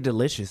God. They make it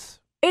delicious.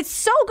 It's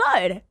so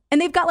good. And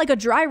they've got like a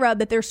dry rub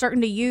that they're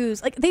starting to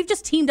use. Like, they've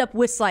just teamed up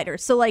with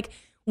Sliders. So like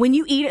when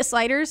you eat at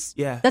Sliders,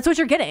 that's what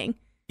you're getting.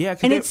 Yeah.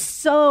 And it's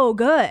so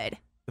good.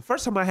 The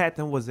first time I had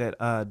them was at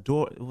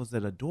was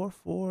it a Door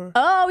 4?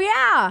 Oh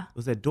yeah. It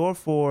was at Door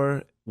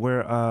 4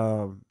 where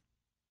the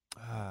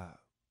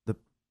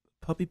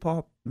Puppy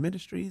Paw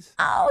Ministries.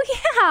 Oh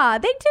yeah.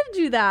 They did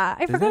do that.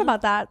 I forgot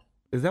about that.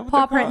 Is that what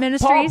Paw Print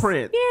Ministries? Paw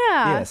Print.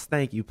 Yeah. Yes,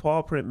 thank you.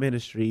 Paw Print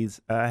Ministries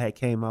had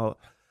came out.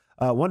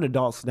 One of the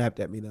dogs snapped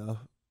at me though.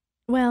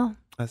 Well,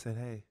 I said,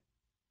 "Hey,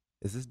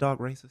 is this dog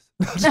racist?"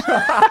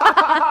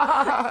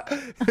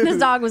 This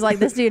dog was like,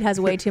 "This dude has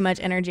way too much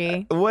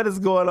energy. What is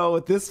going on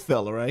with this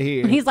fella right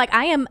here?" He's like,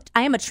 I am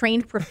a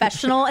trained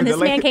professional, and this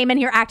man came in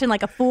here acting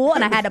like a fool,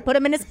 and I had to put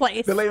him in his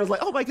place." The lady was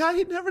like, "Oh my God,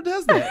 he never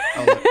does that." I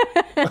was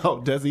like,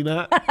 "Oh, does he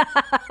not?"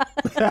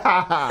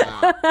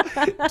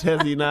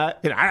 Does he not?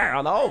 I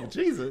don't know.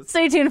 Jesus.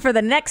 Stay tuned for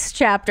the next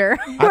chapter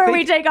where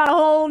we take on a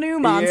whole new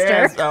monster.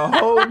 Yes, a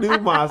whole new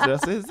monster. I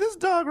said, "Is this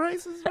dog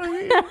racist right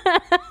here?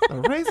 A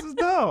racist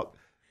dog?"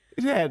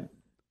 It had.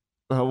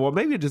 Well,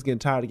 maybe you're just getting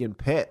tired of getting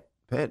pet.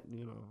 You know. I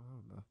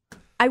don't know.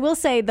 I will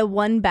say the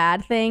one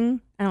bad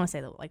thing. I don't want to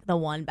say the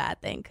one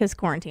bad thing because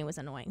quarantine was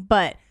annoying,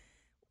 but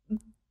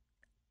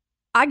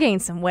I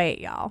gained some weight,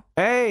 y'all.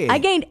 Hey, I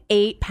gained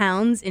 8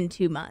 pounds in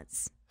 2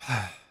 months.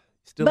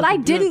 But I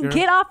didn't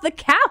get off the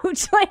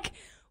couch. Like,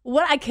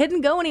 what? I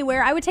couldn't go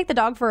anywhere. I would take the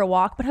dog for a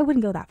walk, but I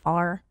wouldn't go that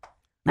far.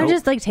 Nope. I'd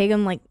just like take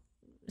him like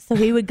so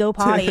he would go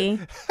potty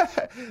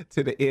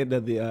to the end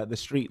of the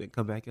street and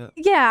come back up.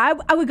 Yeah,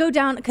 I would go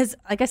down because,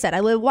 like I said,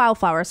 I live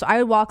Wildflower, so I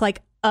would walk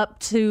like up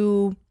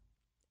to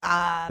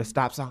the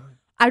stop sign.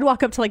 I'd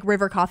walk up to like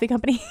River Coffee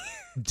Company.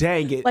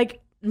 Dang it!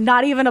 Like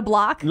not even a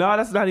block. No,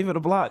 that's not even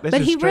a block. That's but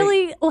just he straight.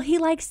 really he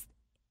likes.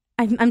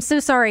 I'm so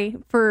sorry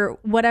for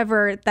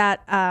whatever that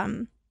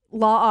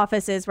law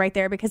office is right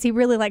there because he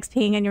really likes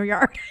peeing in your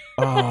yard.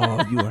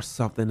 Oh, you are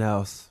something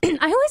else. I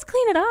always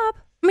clean it up.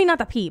 I mean, not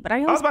the pee, but I I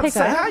was always about pick to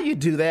say, up. how you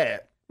do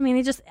that? I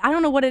mean, I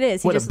don't know what it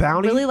is. What, he a just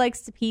bounty? really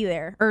likes to pee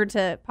there or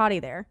to potty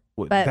there.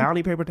 With But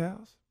bounty paper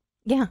towels?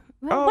 yeah,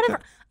 well, Oh, okay. whatever.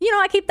 You know,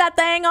 I keep that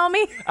thing on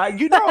me.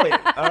 You know it.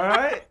 All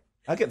right.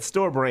 I get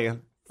store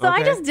brand. So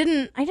okay.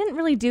 I didn't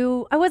really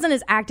I wasn't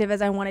as active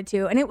as I wanted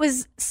to. And it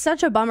was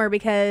such a bummer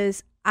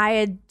because I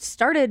had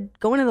started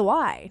going to the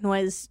Y.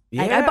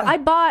 I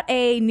bought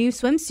a new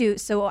swimsuit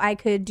so I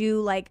could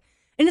do like,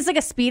 and it's like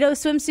a Speedo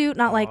swimsuit,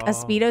 not like a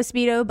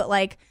Speedo, but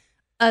like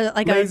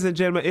Ladies and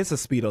gentlemen, it's a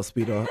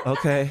Speedo,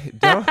 okay?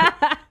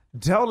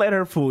 Don't let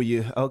her fool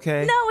you,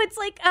 okay? No, it's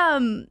like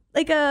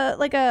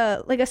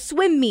a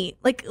swim meet,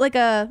 like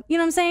a, you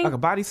know what I'm saying? Like a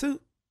bodysuit?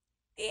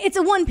 It's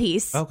a one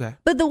piece. Okay.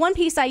 But the one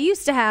piece I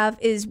used to have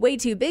is way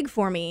too big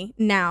for me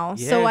now.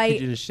 Yeah, so you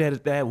just shed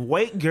it that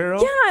weight,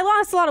 girl. Yeah, I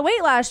lost a lot of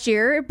weight last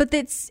year, but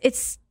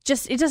it's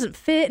just it doesn't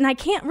fit, and I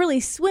can't really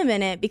swim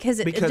in it because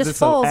it just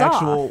falls it's an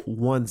actual off.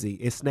 onesie.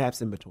 It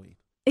snaps in between.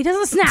 It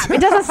doesn't snap.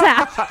 It doesn't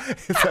snap.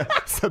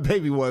 it's a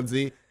baby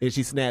onesie, and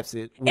she snaps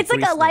it. It's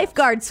like a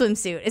lifeguard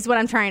swimsuit, is what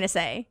I'm trying to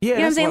say. Yeah, you know what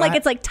I'm that's saying? what Like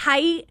it's like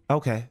tight.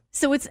 Okay.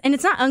 So it's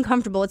not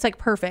uncomfortable. It's like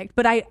perfect.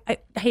 But I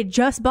had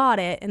just bought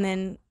it, and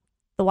then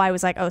the Y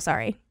was like, "Oh,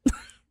 sorry,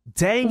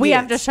 Dang we it.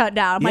 have to shut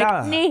down." I'm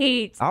like,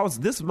 "Neat."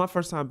 This was my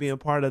first time being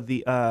part of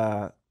the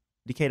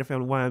Decatur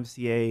Family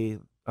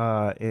YMCA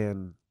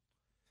and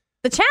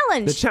The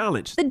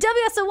challenge. The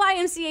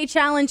WSOYMCA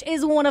challenge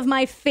is one of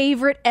my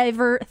favorite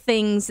ever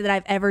things that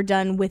I've ever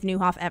done with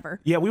Newhoff ever.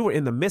 Yeah, we were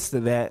in the midst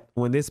of that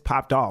when this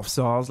popped off.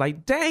 So I was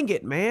like, dang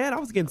it, man. I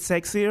was getting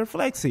sexier,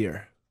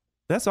 flexier.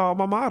 That's all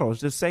my motto is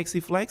just sexy,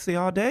 flexy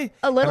all day.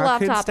 A little and I off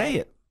couldn't topic. stay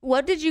it.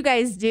 What did you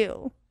guys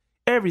do?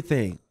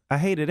 Everything. I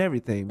hated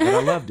everything, but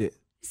I loved it.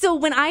 So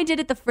when I did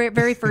it the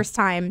very first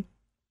time,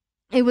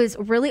 it was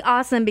really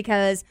awesome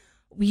because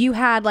you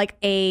had like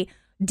a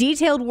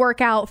detailed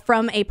workout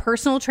from a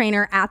personal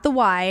trainer at the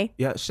Y.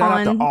 Yeah,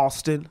 shout out to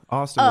Austin.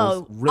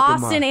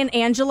 Austin and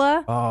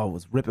Angela.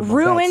 Was ripping my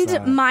ruined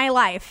backside. my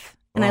life,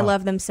 and I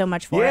love them so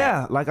much for it.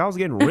 Yeah, like I was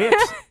getting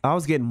ripped. I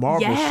was getting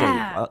Marvel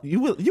shape. You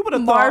would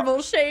have thought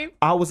Marvel shape.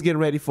 I was getting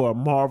ready for a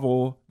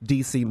Marvel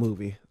DC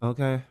movie.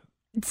 Okay.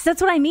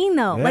 That's what I mean,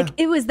 though. Yeah. Like,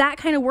 it was that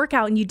kind of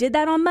workout, and you did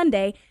that on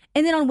Monday.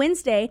 And then on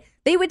Wednesday,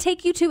 they would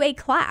take you to a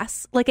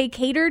class, like a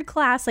catered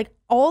class, like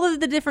all of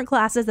the different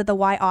classes that the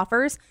Y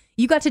offers.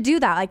 You got to do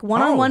that, like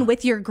one-on-one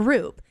with your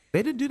group.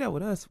 They didn't do that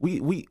with us.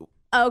 We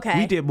Okay.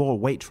 We did more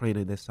weight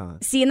training this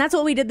time. See, and that's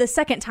what we did the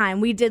second time.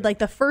 We did like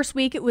the first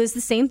week, it was the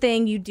same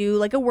thing. You do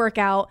like a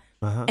workout,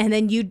 and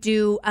then you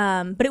do,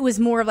 but it was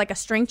more of like a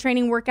strength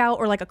training workout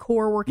or like a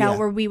core workout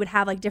where we would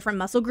have like different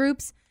muscle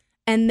groups,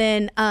 and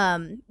then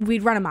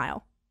we'd run a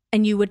mile,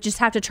 and you would just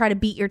have to try to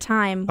beat your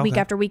time week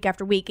after week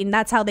after week, and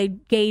that's how they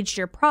gauged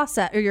your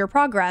process or your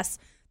progress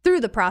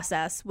through the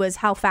process was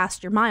how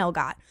fast your mile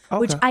got,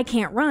 which I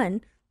can't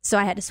run, so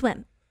I had to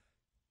swim.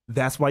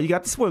 That's why you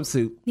got the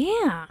swimsuit.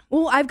 Yeah.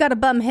 Well, I've got a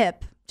bum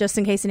hip, just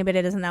in case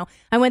anybody doesn't know.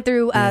 I went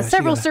through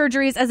several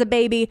surgeries as a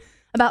baby,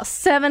 about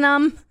 7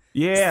 of them.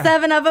 Yeah.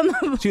 7 of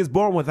them. She was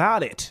born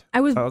without it.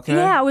 I was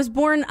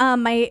born,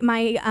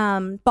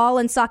 my ball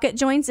and socket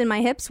joints in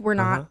my hips were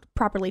not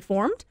properly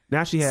formed.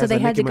 Now she has so they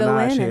had Nicki to go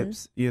Minaj in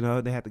hips. You know,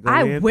 they had to go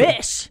I in.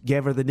 wish.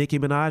 Gave her the Nicki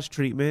Minaj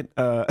treatment.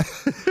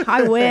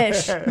 I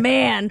wish.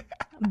 Man,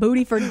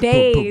 booty for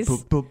days.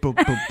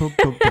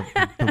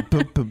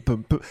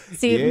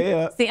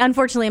 See,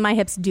 unfortunately, my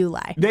hips do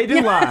lie. They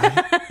do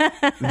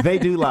lie. They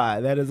do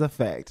lie. That is a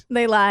fact.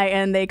 They lie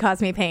and they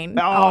cause me pain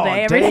all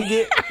day, every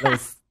day.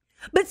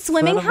 But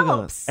swimming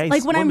helps. Hey,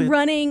 like when I'm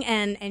running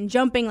and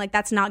jumping, like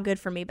that's not good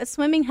for me. But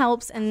swimming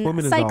helps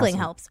and cycling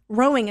helps.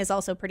 Rowing is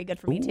also pretty good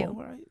for me too.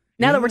 Right.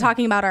 Now that we're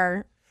talking about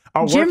our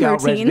gym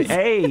routines.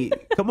 Hey,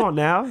 come on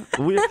now.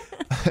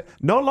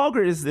 No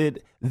longer is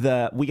it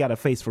we got a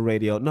face for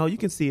radio. No, you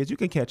can see us. You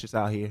can catch us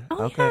out here.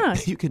 Oh, okay. Yeah.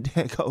 You can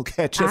go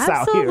catch us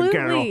out here,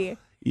 girl.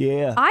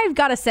 Yeah. I've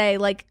got to say,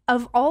 like,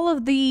 of all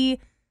of the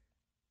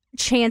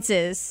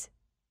chances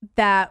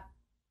that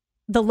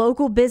the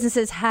local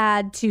businesses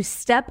had to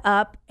step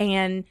up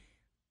and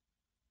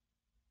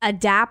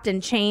adapt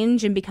and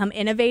change and become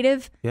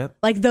innovative,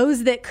 like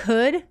those that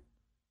could,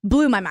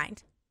 blew my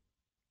mind.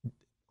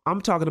 I'm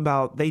talking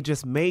about they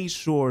just made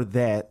sure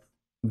that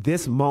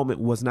this moment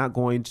was not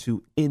going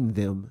to end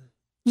them.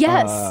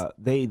 Yes.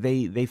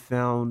 They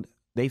found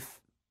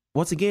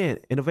once again,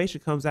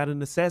 innovation comes out of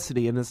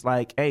necessity, and it's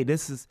like, hey,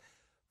 this is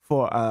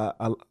for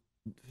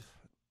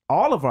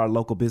all of our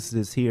local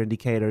businesses here in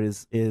Decatur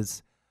is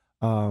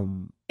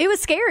it was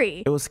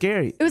scary. It was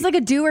scary. It was like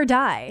a do or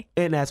die.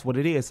 And that's what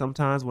it is.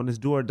 Sometimes when it's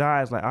do or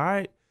die, it's like, all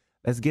right,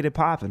 let's get it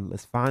popping.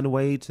 Let's find a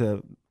way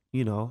to,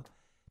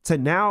 to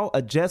now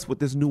adjust with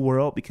this new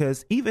world,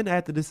 because even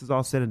after this is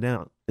all said and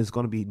done, it's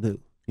going to be new.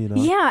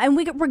 Yeah, and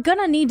we're going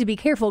to need to be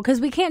careful, because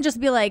we can't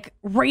just be like,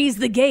 raise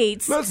the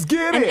gates. Let's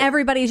get and it. And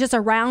everybody's just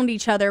around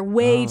each other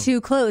way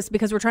too close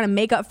because we're trying to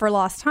make up for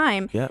lost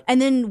time. Yep.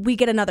 And then we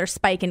get another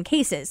spike in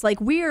cases. Like,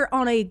 we're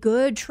on a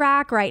good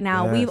track right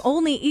now. Yes.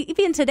 We've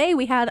even today,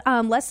 we had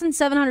less than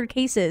 700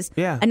 cases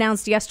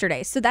announced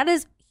yesterday. So that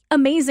is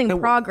amazing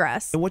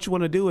progress. And what you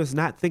want to do is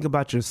not think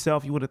about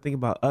yourself. You want to think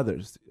about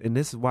others. And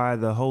this is why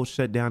the whole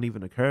shutdown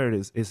even occurred.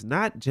 It's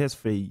not just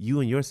for you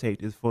and your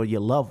safety. It's for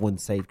your loved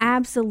one's safety.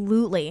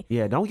 Absolutely.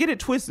 Yeah, don't get it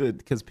twisted,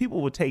 because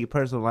people will take it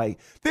personal, like,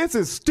 this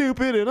is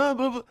stupid and blah,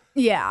 blah, blah.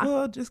 Yeah.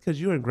 Well, just because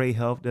you're in great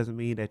health doesn't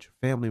mean that your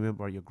family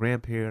member or your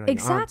grandparent or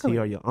your auntie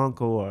or your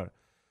uncle or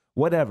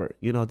whatever,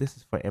 this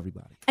is for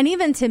everybody. And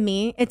even to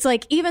me, it's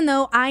like, even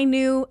though I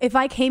knew if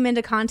I came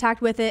into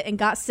contact with it and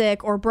got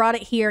sick or brought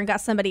it here and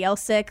got somebody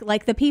else sick,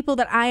 like the people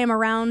that I am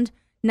around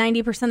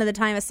 90% of the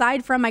time,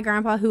 aside from my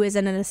grandpa, who is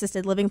in an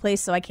assisted living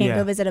place, so I can't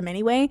go visit him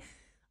anyway,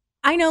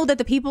 I know that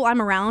the people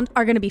I'm around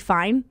are going to be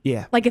fine.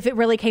 Yeah. Like, if it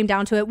really came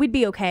down to it, we'd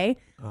be okay.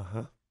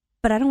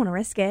 But I don't want to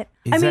risk it.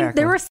 Exactly. I mean,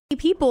 there are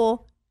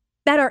people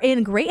that are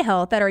in great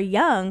health, that are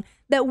young,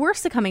 that were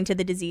succumbing to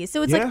the disease.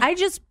 So it's like, I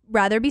just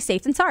rather be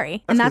safe than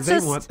sorry. And that's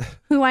just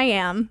who I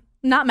am.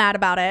 Not mad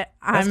about it.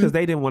 That's because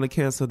they didn't want to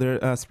cancel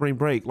their spring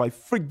break. Like,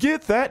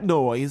 forget that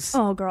noise.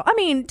 Oh, girl. I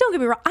mean, don't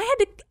get me wrong. I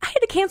had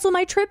to cancel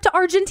my trip to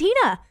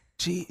Argentina.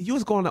 Gee, you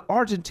was going to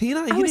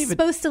Argentina? I was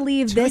supposed to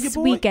leave this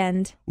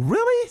weekend.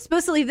 Really?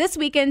 Supposed to leave this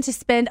weekend to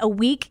spend a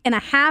week and a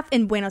half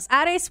in Buenos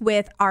Aires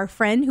with our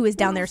friend who is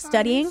down there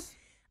studying.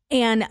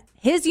 And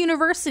his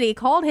university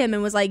called him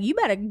and was like, you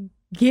better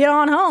get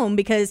on home,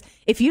 because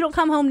if you don't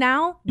come home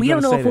now, we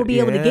don't know if we'll be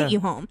able to get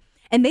you home.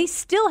 And they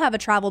still have a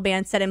travel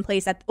ban set in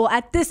place at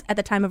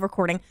the time of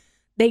recording.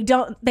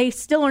 They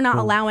still are not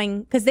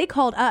allowing, because they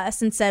called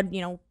us and said,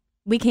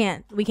 we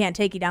can't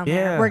take you down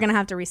there. We're going to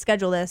have to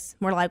reschedule this.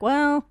 We're like,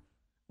 well,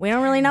 we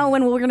don't really know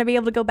when we're going to be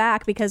able to go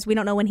back, because we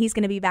don't know when he's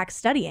going to be back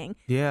studying.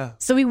 Yeah.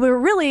 So we were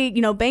really,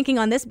 banking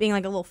on this being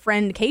like a little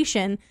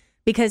friend-cation,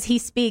 because he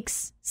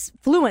speaks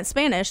fluent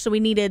Spanish. So we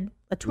needed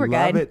a tour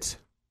guide.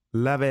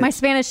 Love it. My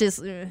Spanish is,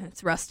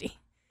 it's rusty.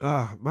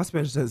 My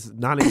Spanish is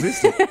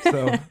non-existent.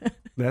 So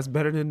that's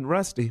better than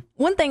rusty.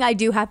 One thing I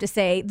do have to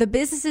say, the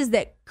businesses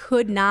that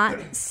could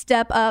not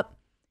step up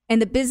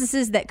and the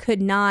businesses that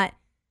could not,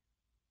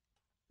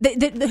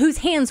 whose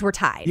hands were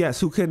tied. Yes,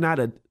 who could not,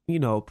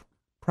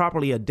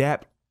 properly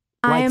adapt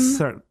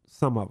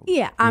some of them.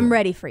 Yeah, I'm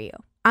ready for you.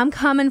 I'm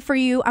coming for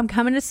you. I'm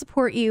coming to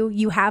support you.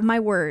 You have my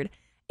word.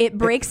 It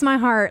breaks my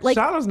heart. Like,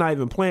 Shyler's not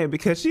even playing,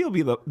 because she'll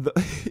be the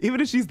even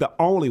if she's the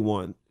only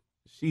one,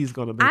 she's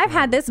gonna be. I've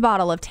had this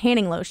bottle of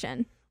tanning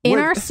lotion in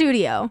our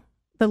studio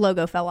The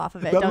logo fell off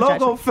of it. The Don't logo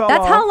judge me. fell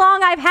That's off. how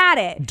long I've had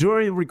it.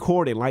 During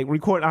recording,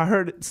 I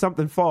heard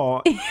something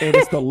fall, and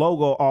it's the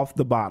logo off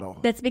the bottle.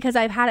 That's because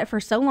I've had it for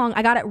so long.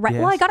 I got it right. Yes.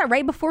 Well, I got it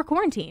right before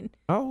quarantine.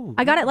 Oh,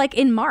 I got it like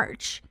in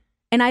March,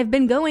 and I've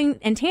been going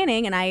and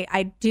tanning, and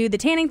I do the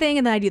tanning thing,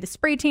 and then I do the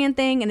spray tan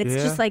thing, and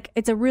it's just like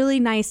it's a really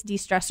nice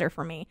de-stressor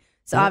for me.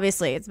 So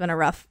obviously, it's been a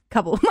rough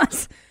couple of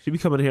months. She be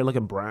coming here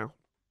looking brown.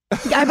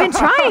 I've been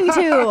trying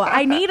to.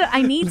 I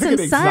need some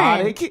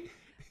sun. Exotic.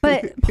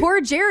 But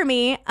poor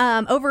Jeremy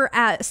over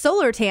at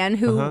Solar Tan,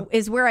 who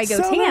is where I go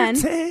tan.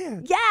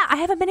 Yeah, I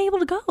haven't been able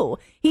to go.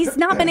 He's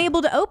not been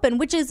able to open,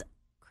 which is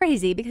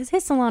crazy because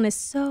his salon is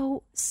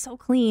so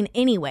clean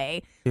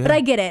anyway. Yeah. But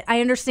I get it.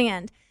 I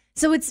understand.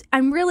 So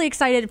I'm really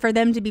excited for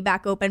them to be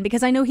back open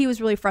because I know he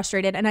was really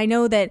frustrated. And I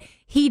know that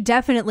he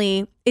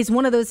definitely is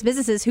one of those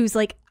businesses who's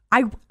like,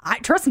 I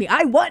trust me,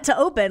 I want to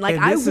open. Like,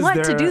 I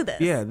want to do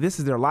this. Yeah, this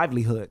is their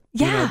livelihood.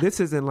 Yeah.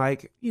 This isn't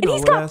like, and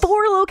he's got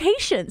 4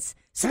 locations.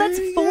 So that's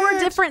 4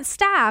 different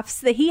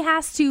staffs that he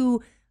has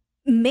to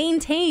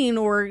maintain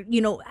or,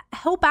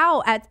 help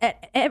out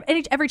at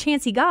every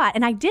chance he got.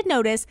 And I did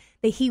notice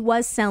that he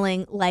was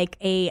selling like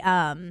a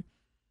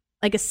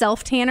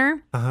self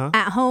tanner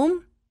at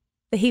home.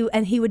 That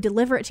he would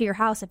deliver it to your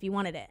house if you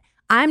wanted it.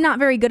 I'm not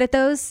very good at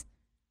those.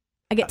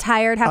 I get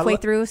tired halfway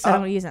through, so I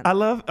don't use them. I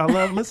love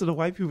listening to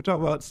white people talk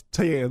about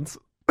tans.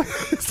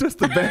 It's just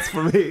the best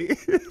for me.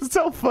 It's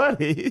so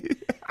funny.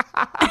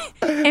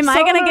 Am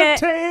I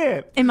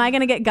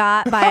gonna get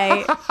got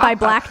by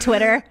Black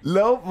Twitter?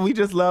 Nope, we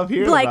just love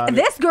hearing about it.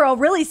 This girl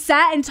really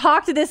sat and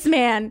talked to this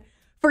man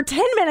for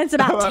 10 minutes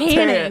about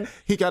tanning.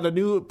 He got a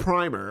new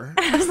primer.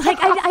 I was like,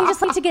 I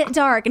just like to get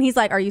dark, and he's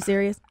like, "Are you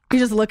serious?"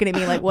 He's just looking at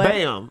me like, "What?"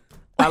 Bam.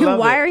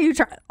 Why are you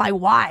trying? Like,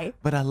 why?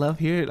 But I love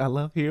hearing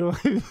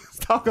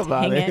talk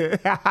about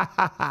it.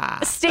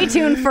 Stay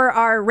tuned for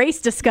our race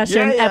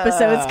discussion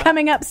episodes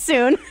coming up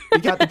soon. We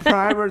got the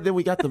primer, then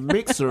we got the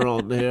mixer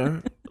on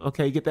there.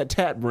 Okay, get that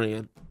TAT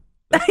brand.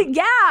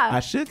 Yeah. I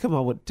should come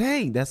up with,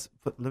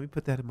 let me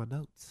put that in my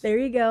notes. There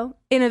you go.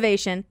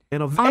 Innovation.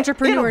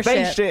 Entrepreneurship.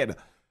 Innovation.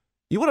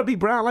 You want to be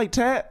brown like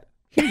TAT?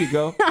 Here you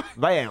go.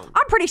 Bam.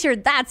 I'm pretty sure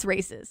that's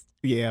racist.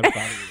 Yeah,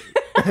 probably.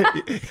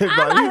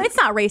 It's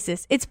not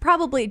racist. It's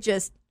probably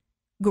just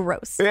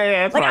gross.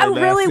 Yeah, like I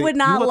really would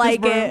not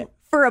like it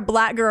for a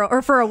black girl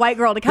or for a white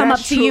girl to come up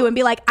to you and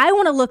be like, "I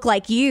want to look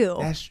like you."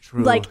 That's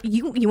true. Like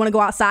you want to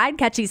go outside,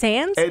 catch these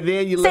hands, and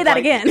then you say that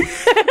again.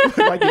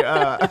 Like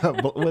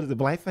your what is it,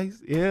 blackface?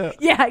 Yeah.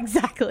 Yeah,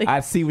 exactly. I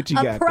see what you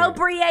got.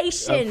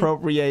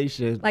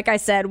 Appropriation. Like I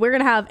said, we're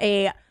gonna have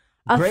a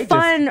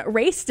fun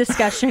race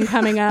discussion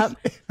coming up.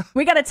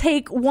 We got to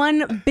take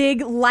one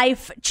big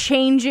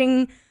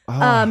life-changing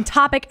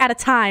topic at a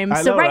time.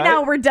 So right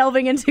now we're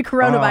delving into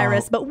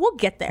coronavirus, but we'll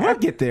get there. We'll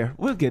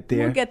get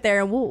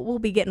there, and we'll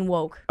be getting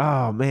woke.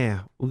 Oh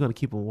man, we're gonna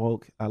keep them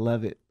woke. I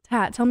love it.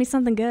 Tat, tell me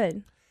something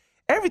good.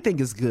 Everything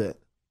is good.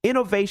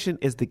 Innovation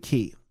is the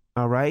key.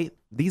 All right.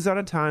 These are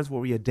the times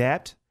where we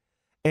adapt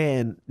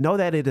and know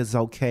that it is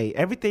okay.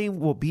 Everything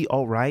will be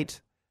all right.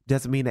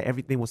 Doesn't mean that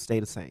everything will stay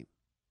the same.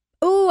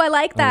 Ooh, I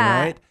like that.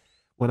 All right?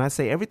 When I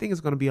say everything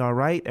is going to be all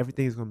right,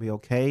 everything is going to be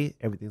okay,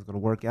 everything's going to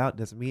work out,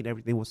 doesn't mean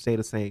everything will stay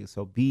the same.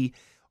 So be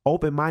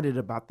open-minded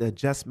about the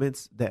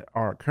adjustments that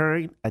are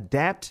occurring,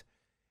 adapt,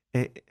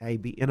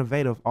 and be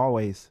innovative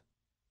always.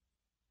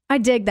 I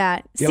dig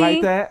that. You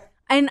like that?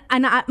 And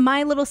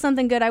my little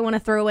something good I want to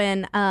throw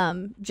in,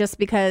 just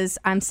because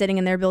I'm sitting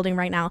in their building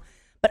right now.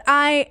 But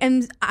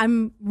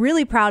I'm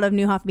really proud of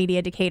Neuhoff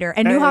Media Decatur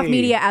and Neuhoff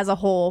Media as a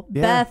whole.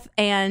 Yeah. Beth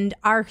and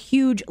our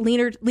huge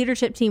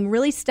leadership team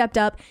really stepped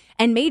up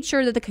and made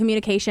sure that the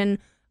communication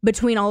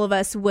between all of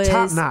us was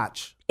top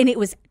notch. And it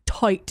was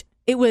tight.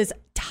 It was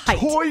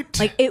tight.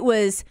 Like it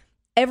was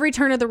every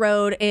turn of the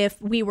road. If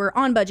we were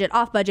on budget,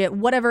 off budget,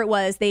 whatever it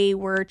was, they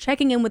were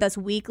checking in with us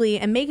weekly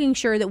and making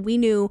sure that we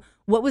knew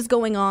what was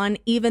going on,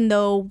 even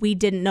though we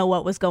didn't know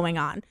what was going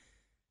on.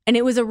 And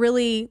it was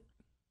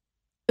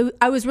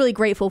I was really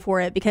grateful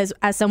for it because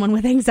as someone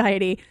with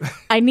anxiety,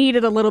 I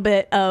needed a little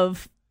bit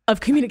of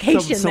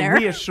communication some there.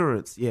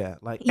 Reassurance. Yeah.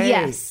 Like, hey,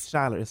 yes.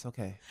 Shyler, it's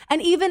okay.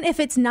 And even if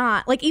it's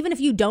not, like, even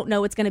if you don't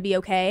know it's going to be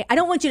okay, I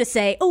don't want you to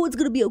say, "Oh, it's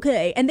going to be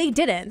okay." And they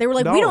didn't. They were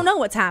like, "We don't know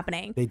what's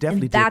happening." They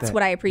definitely did that's that.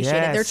 What I appreciated.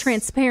 Yes. Their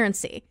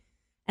transparency.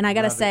 And I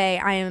got to say,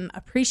 I am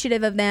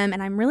appreciative of them.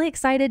 And I'm really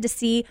excited to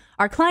see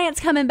our clients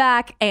coming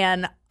back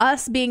and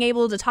us being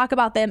able to talk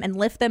about them and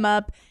lift them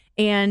up.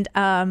 And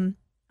I'm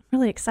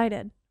really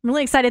excited. I'm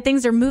really excited.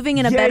 Things are moving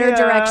in a better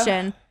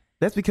direction.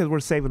 That's because we're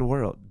saving the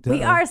world. Duh.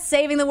 We are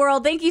saving the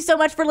world. Thank you so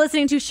much for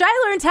listening to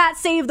Shyler and Tat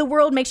Save the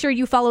World. Make sure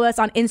you follow us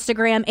on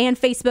Instagram and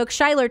Facebook.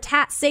 Shyler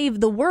Tat Save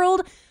the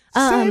World.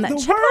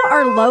 Check out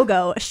our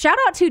logo. Shout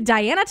out to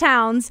Diana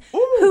Towns,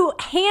 who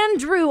hand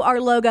drew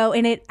our logo,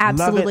 and it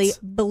absolutely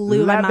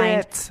blew my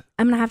mind.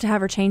 I'm going to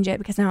have her change it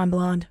because now I'm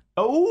blonde.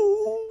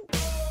 Oh.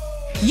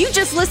 You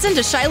just listened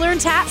to Shyler and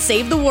Tat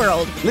Save the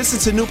World. Listen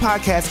to new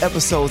podcast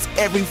episodes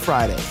every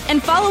Friday.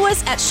 And follow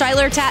us at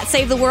Shyler Tat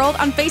Save the World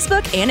on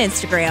Facebook and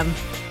Instagram.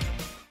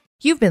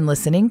 You've been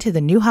listening to the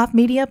New Hoff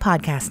Media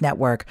Podcast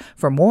Network.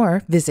 For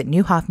more, visit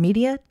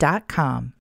newhoffmedia.com.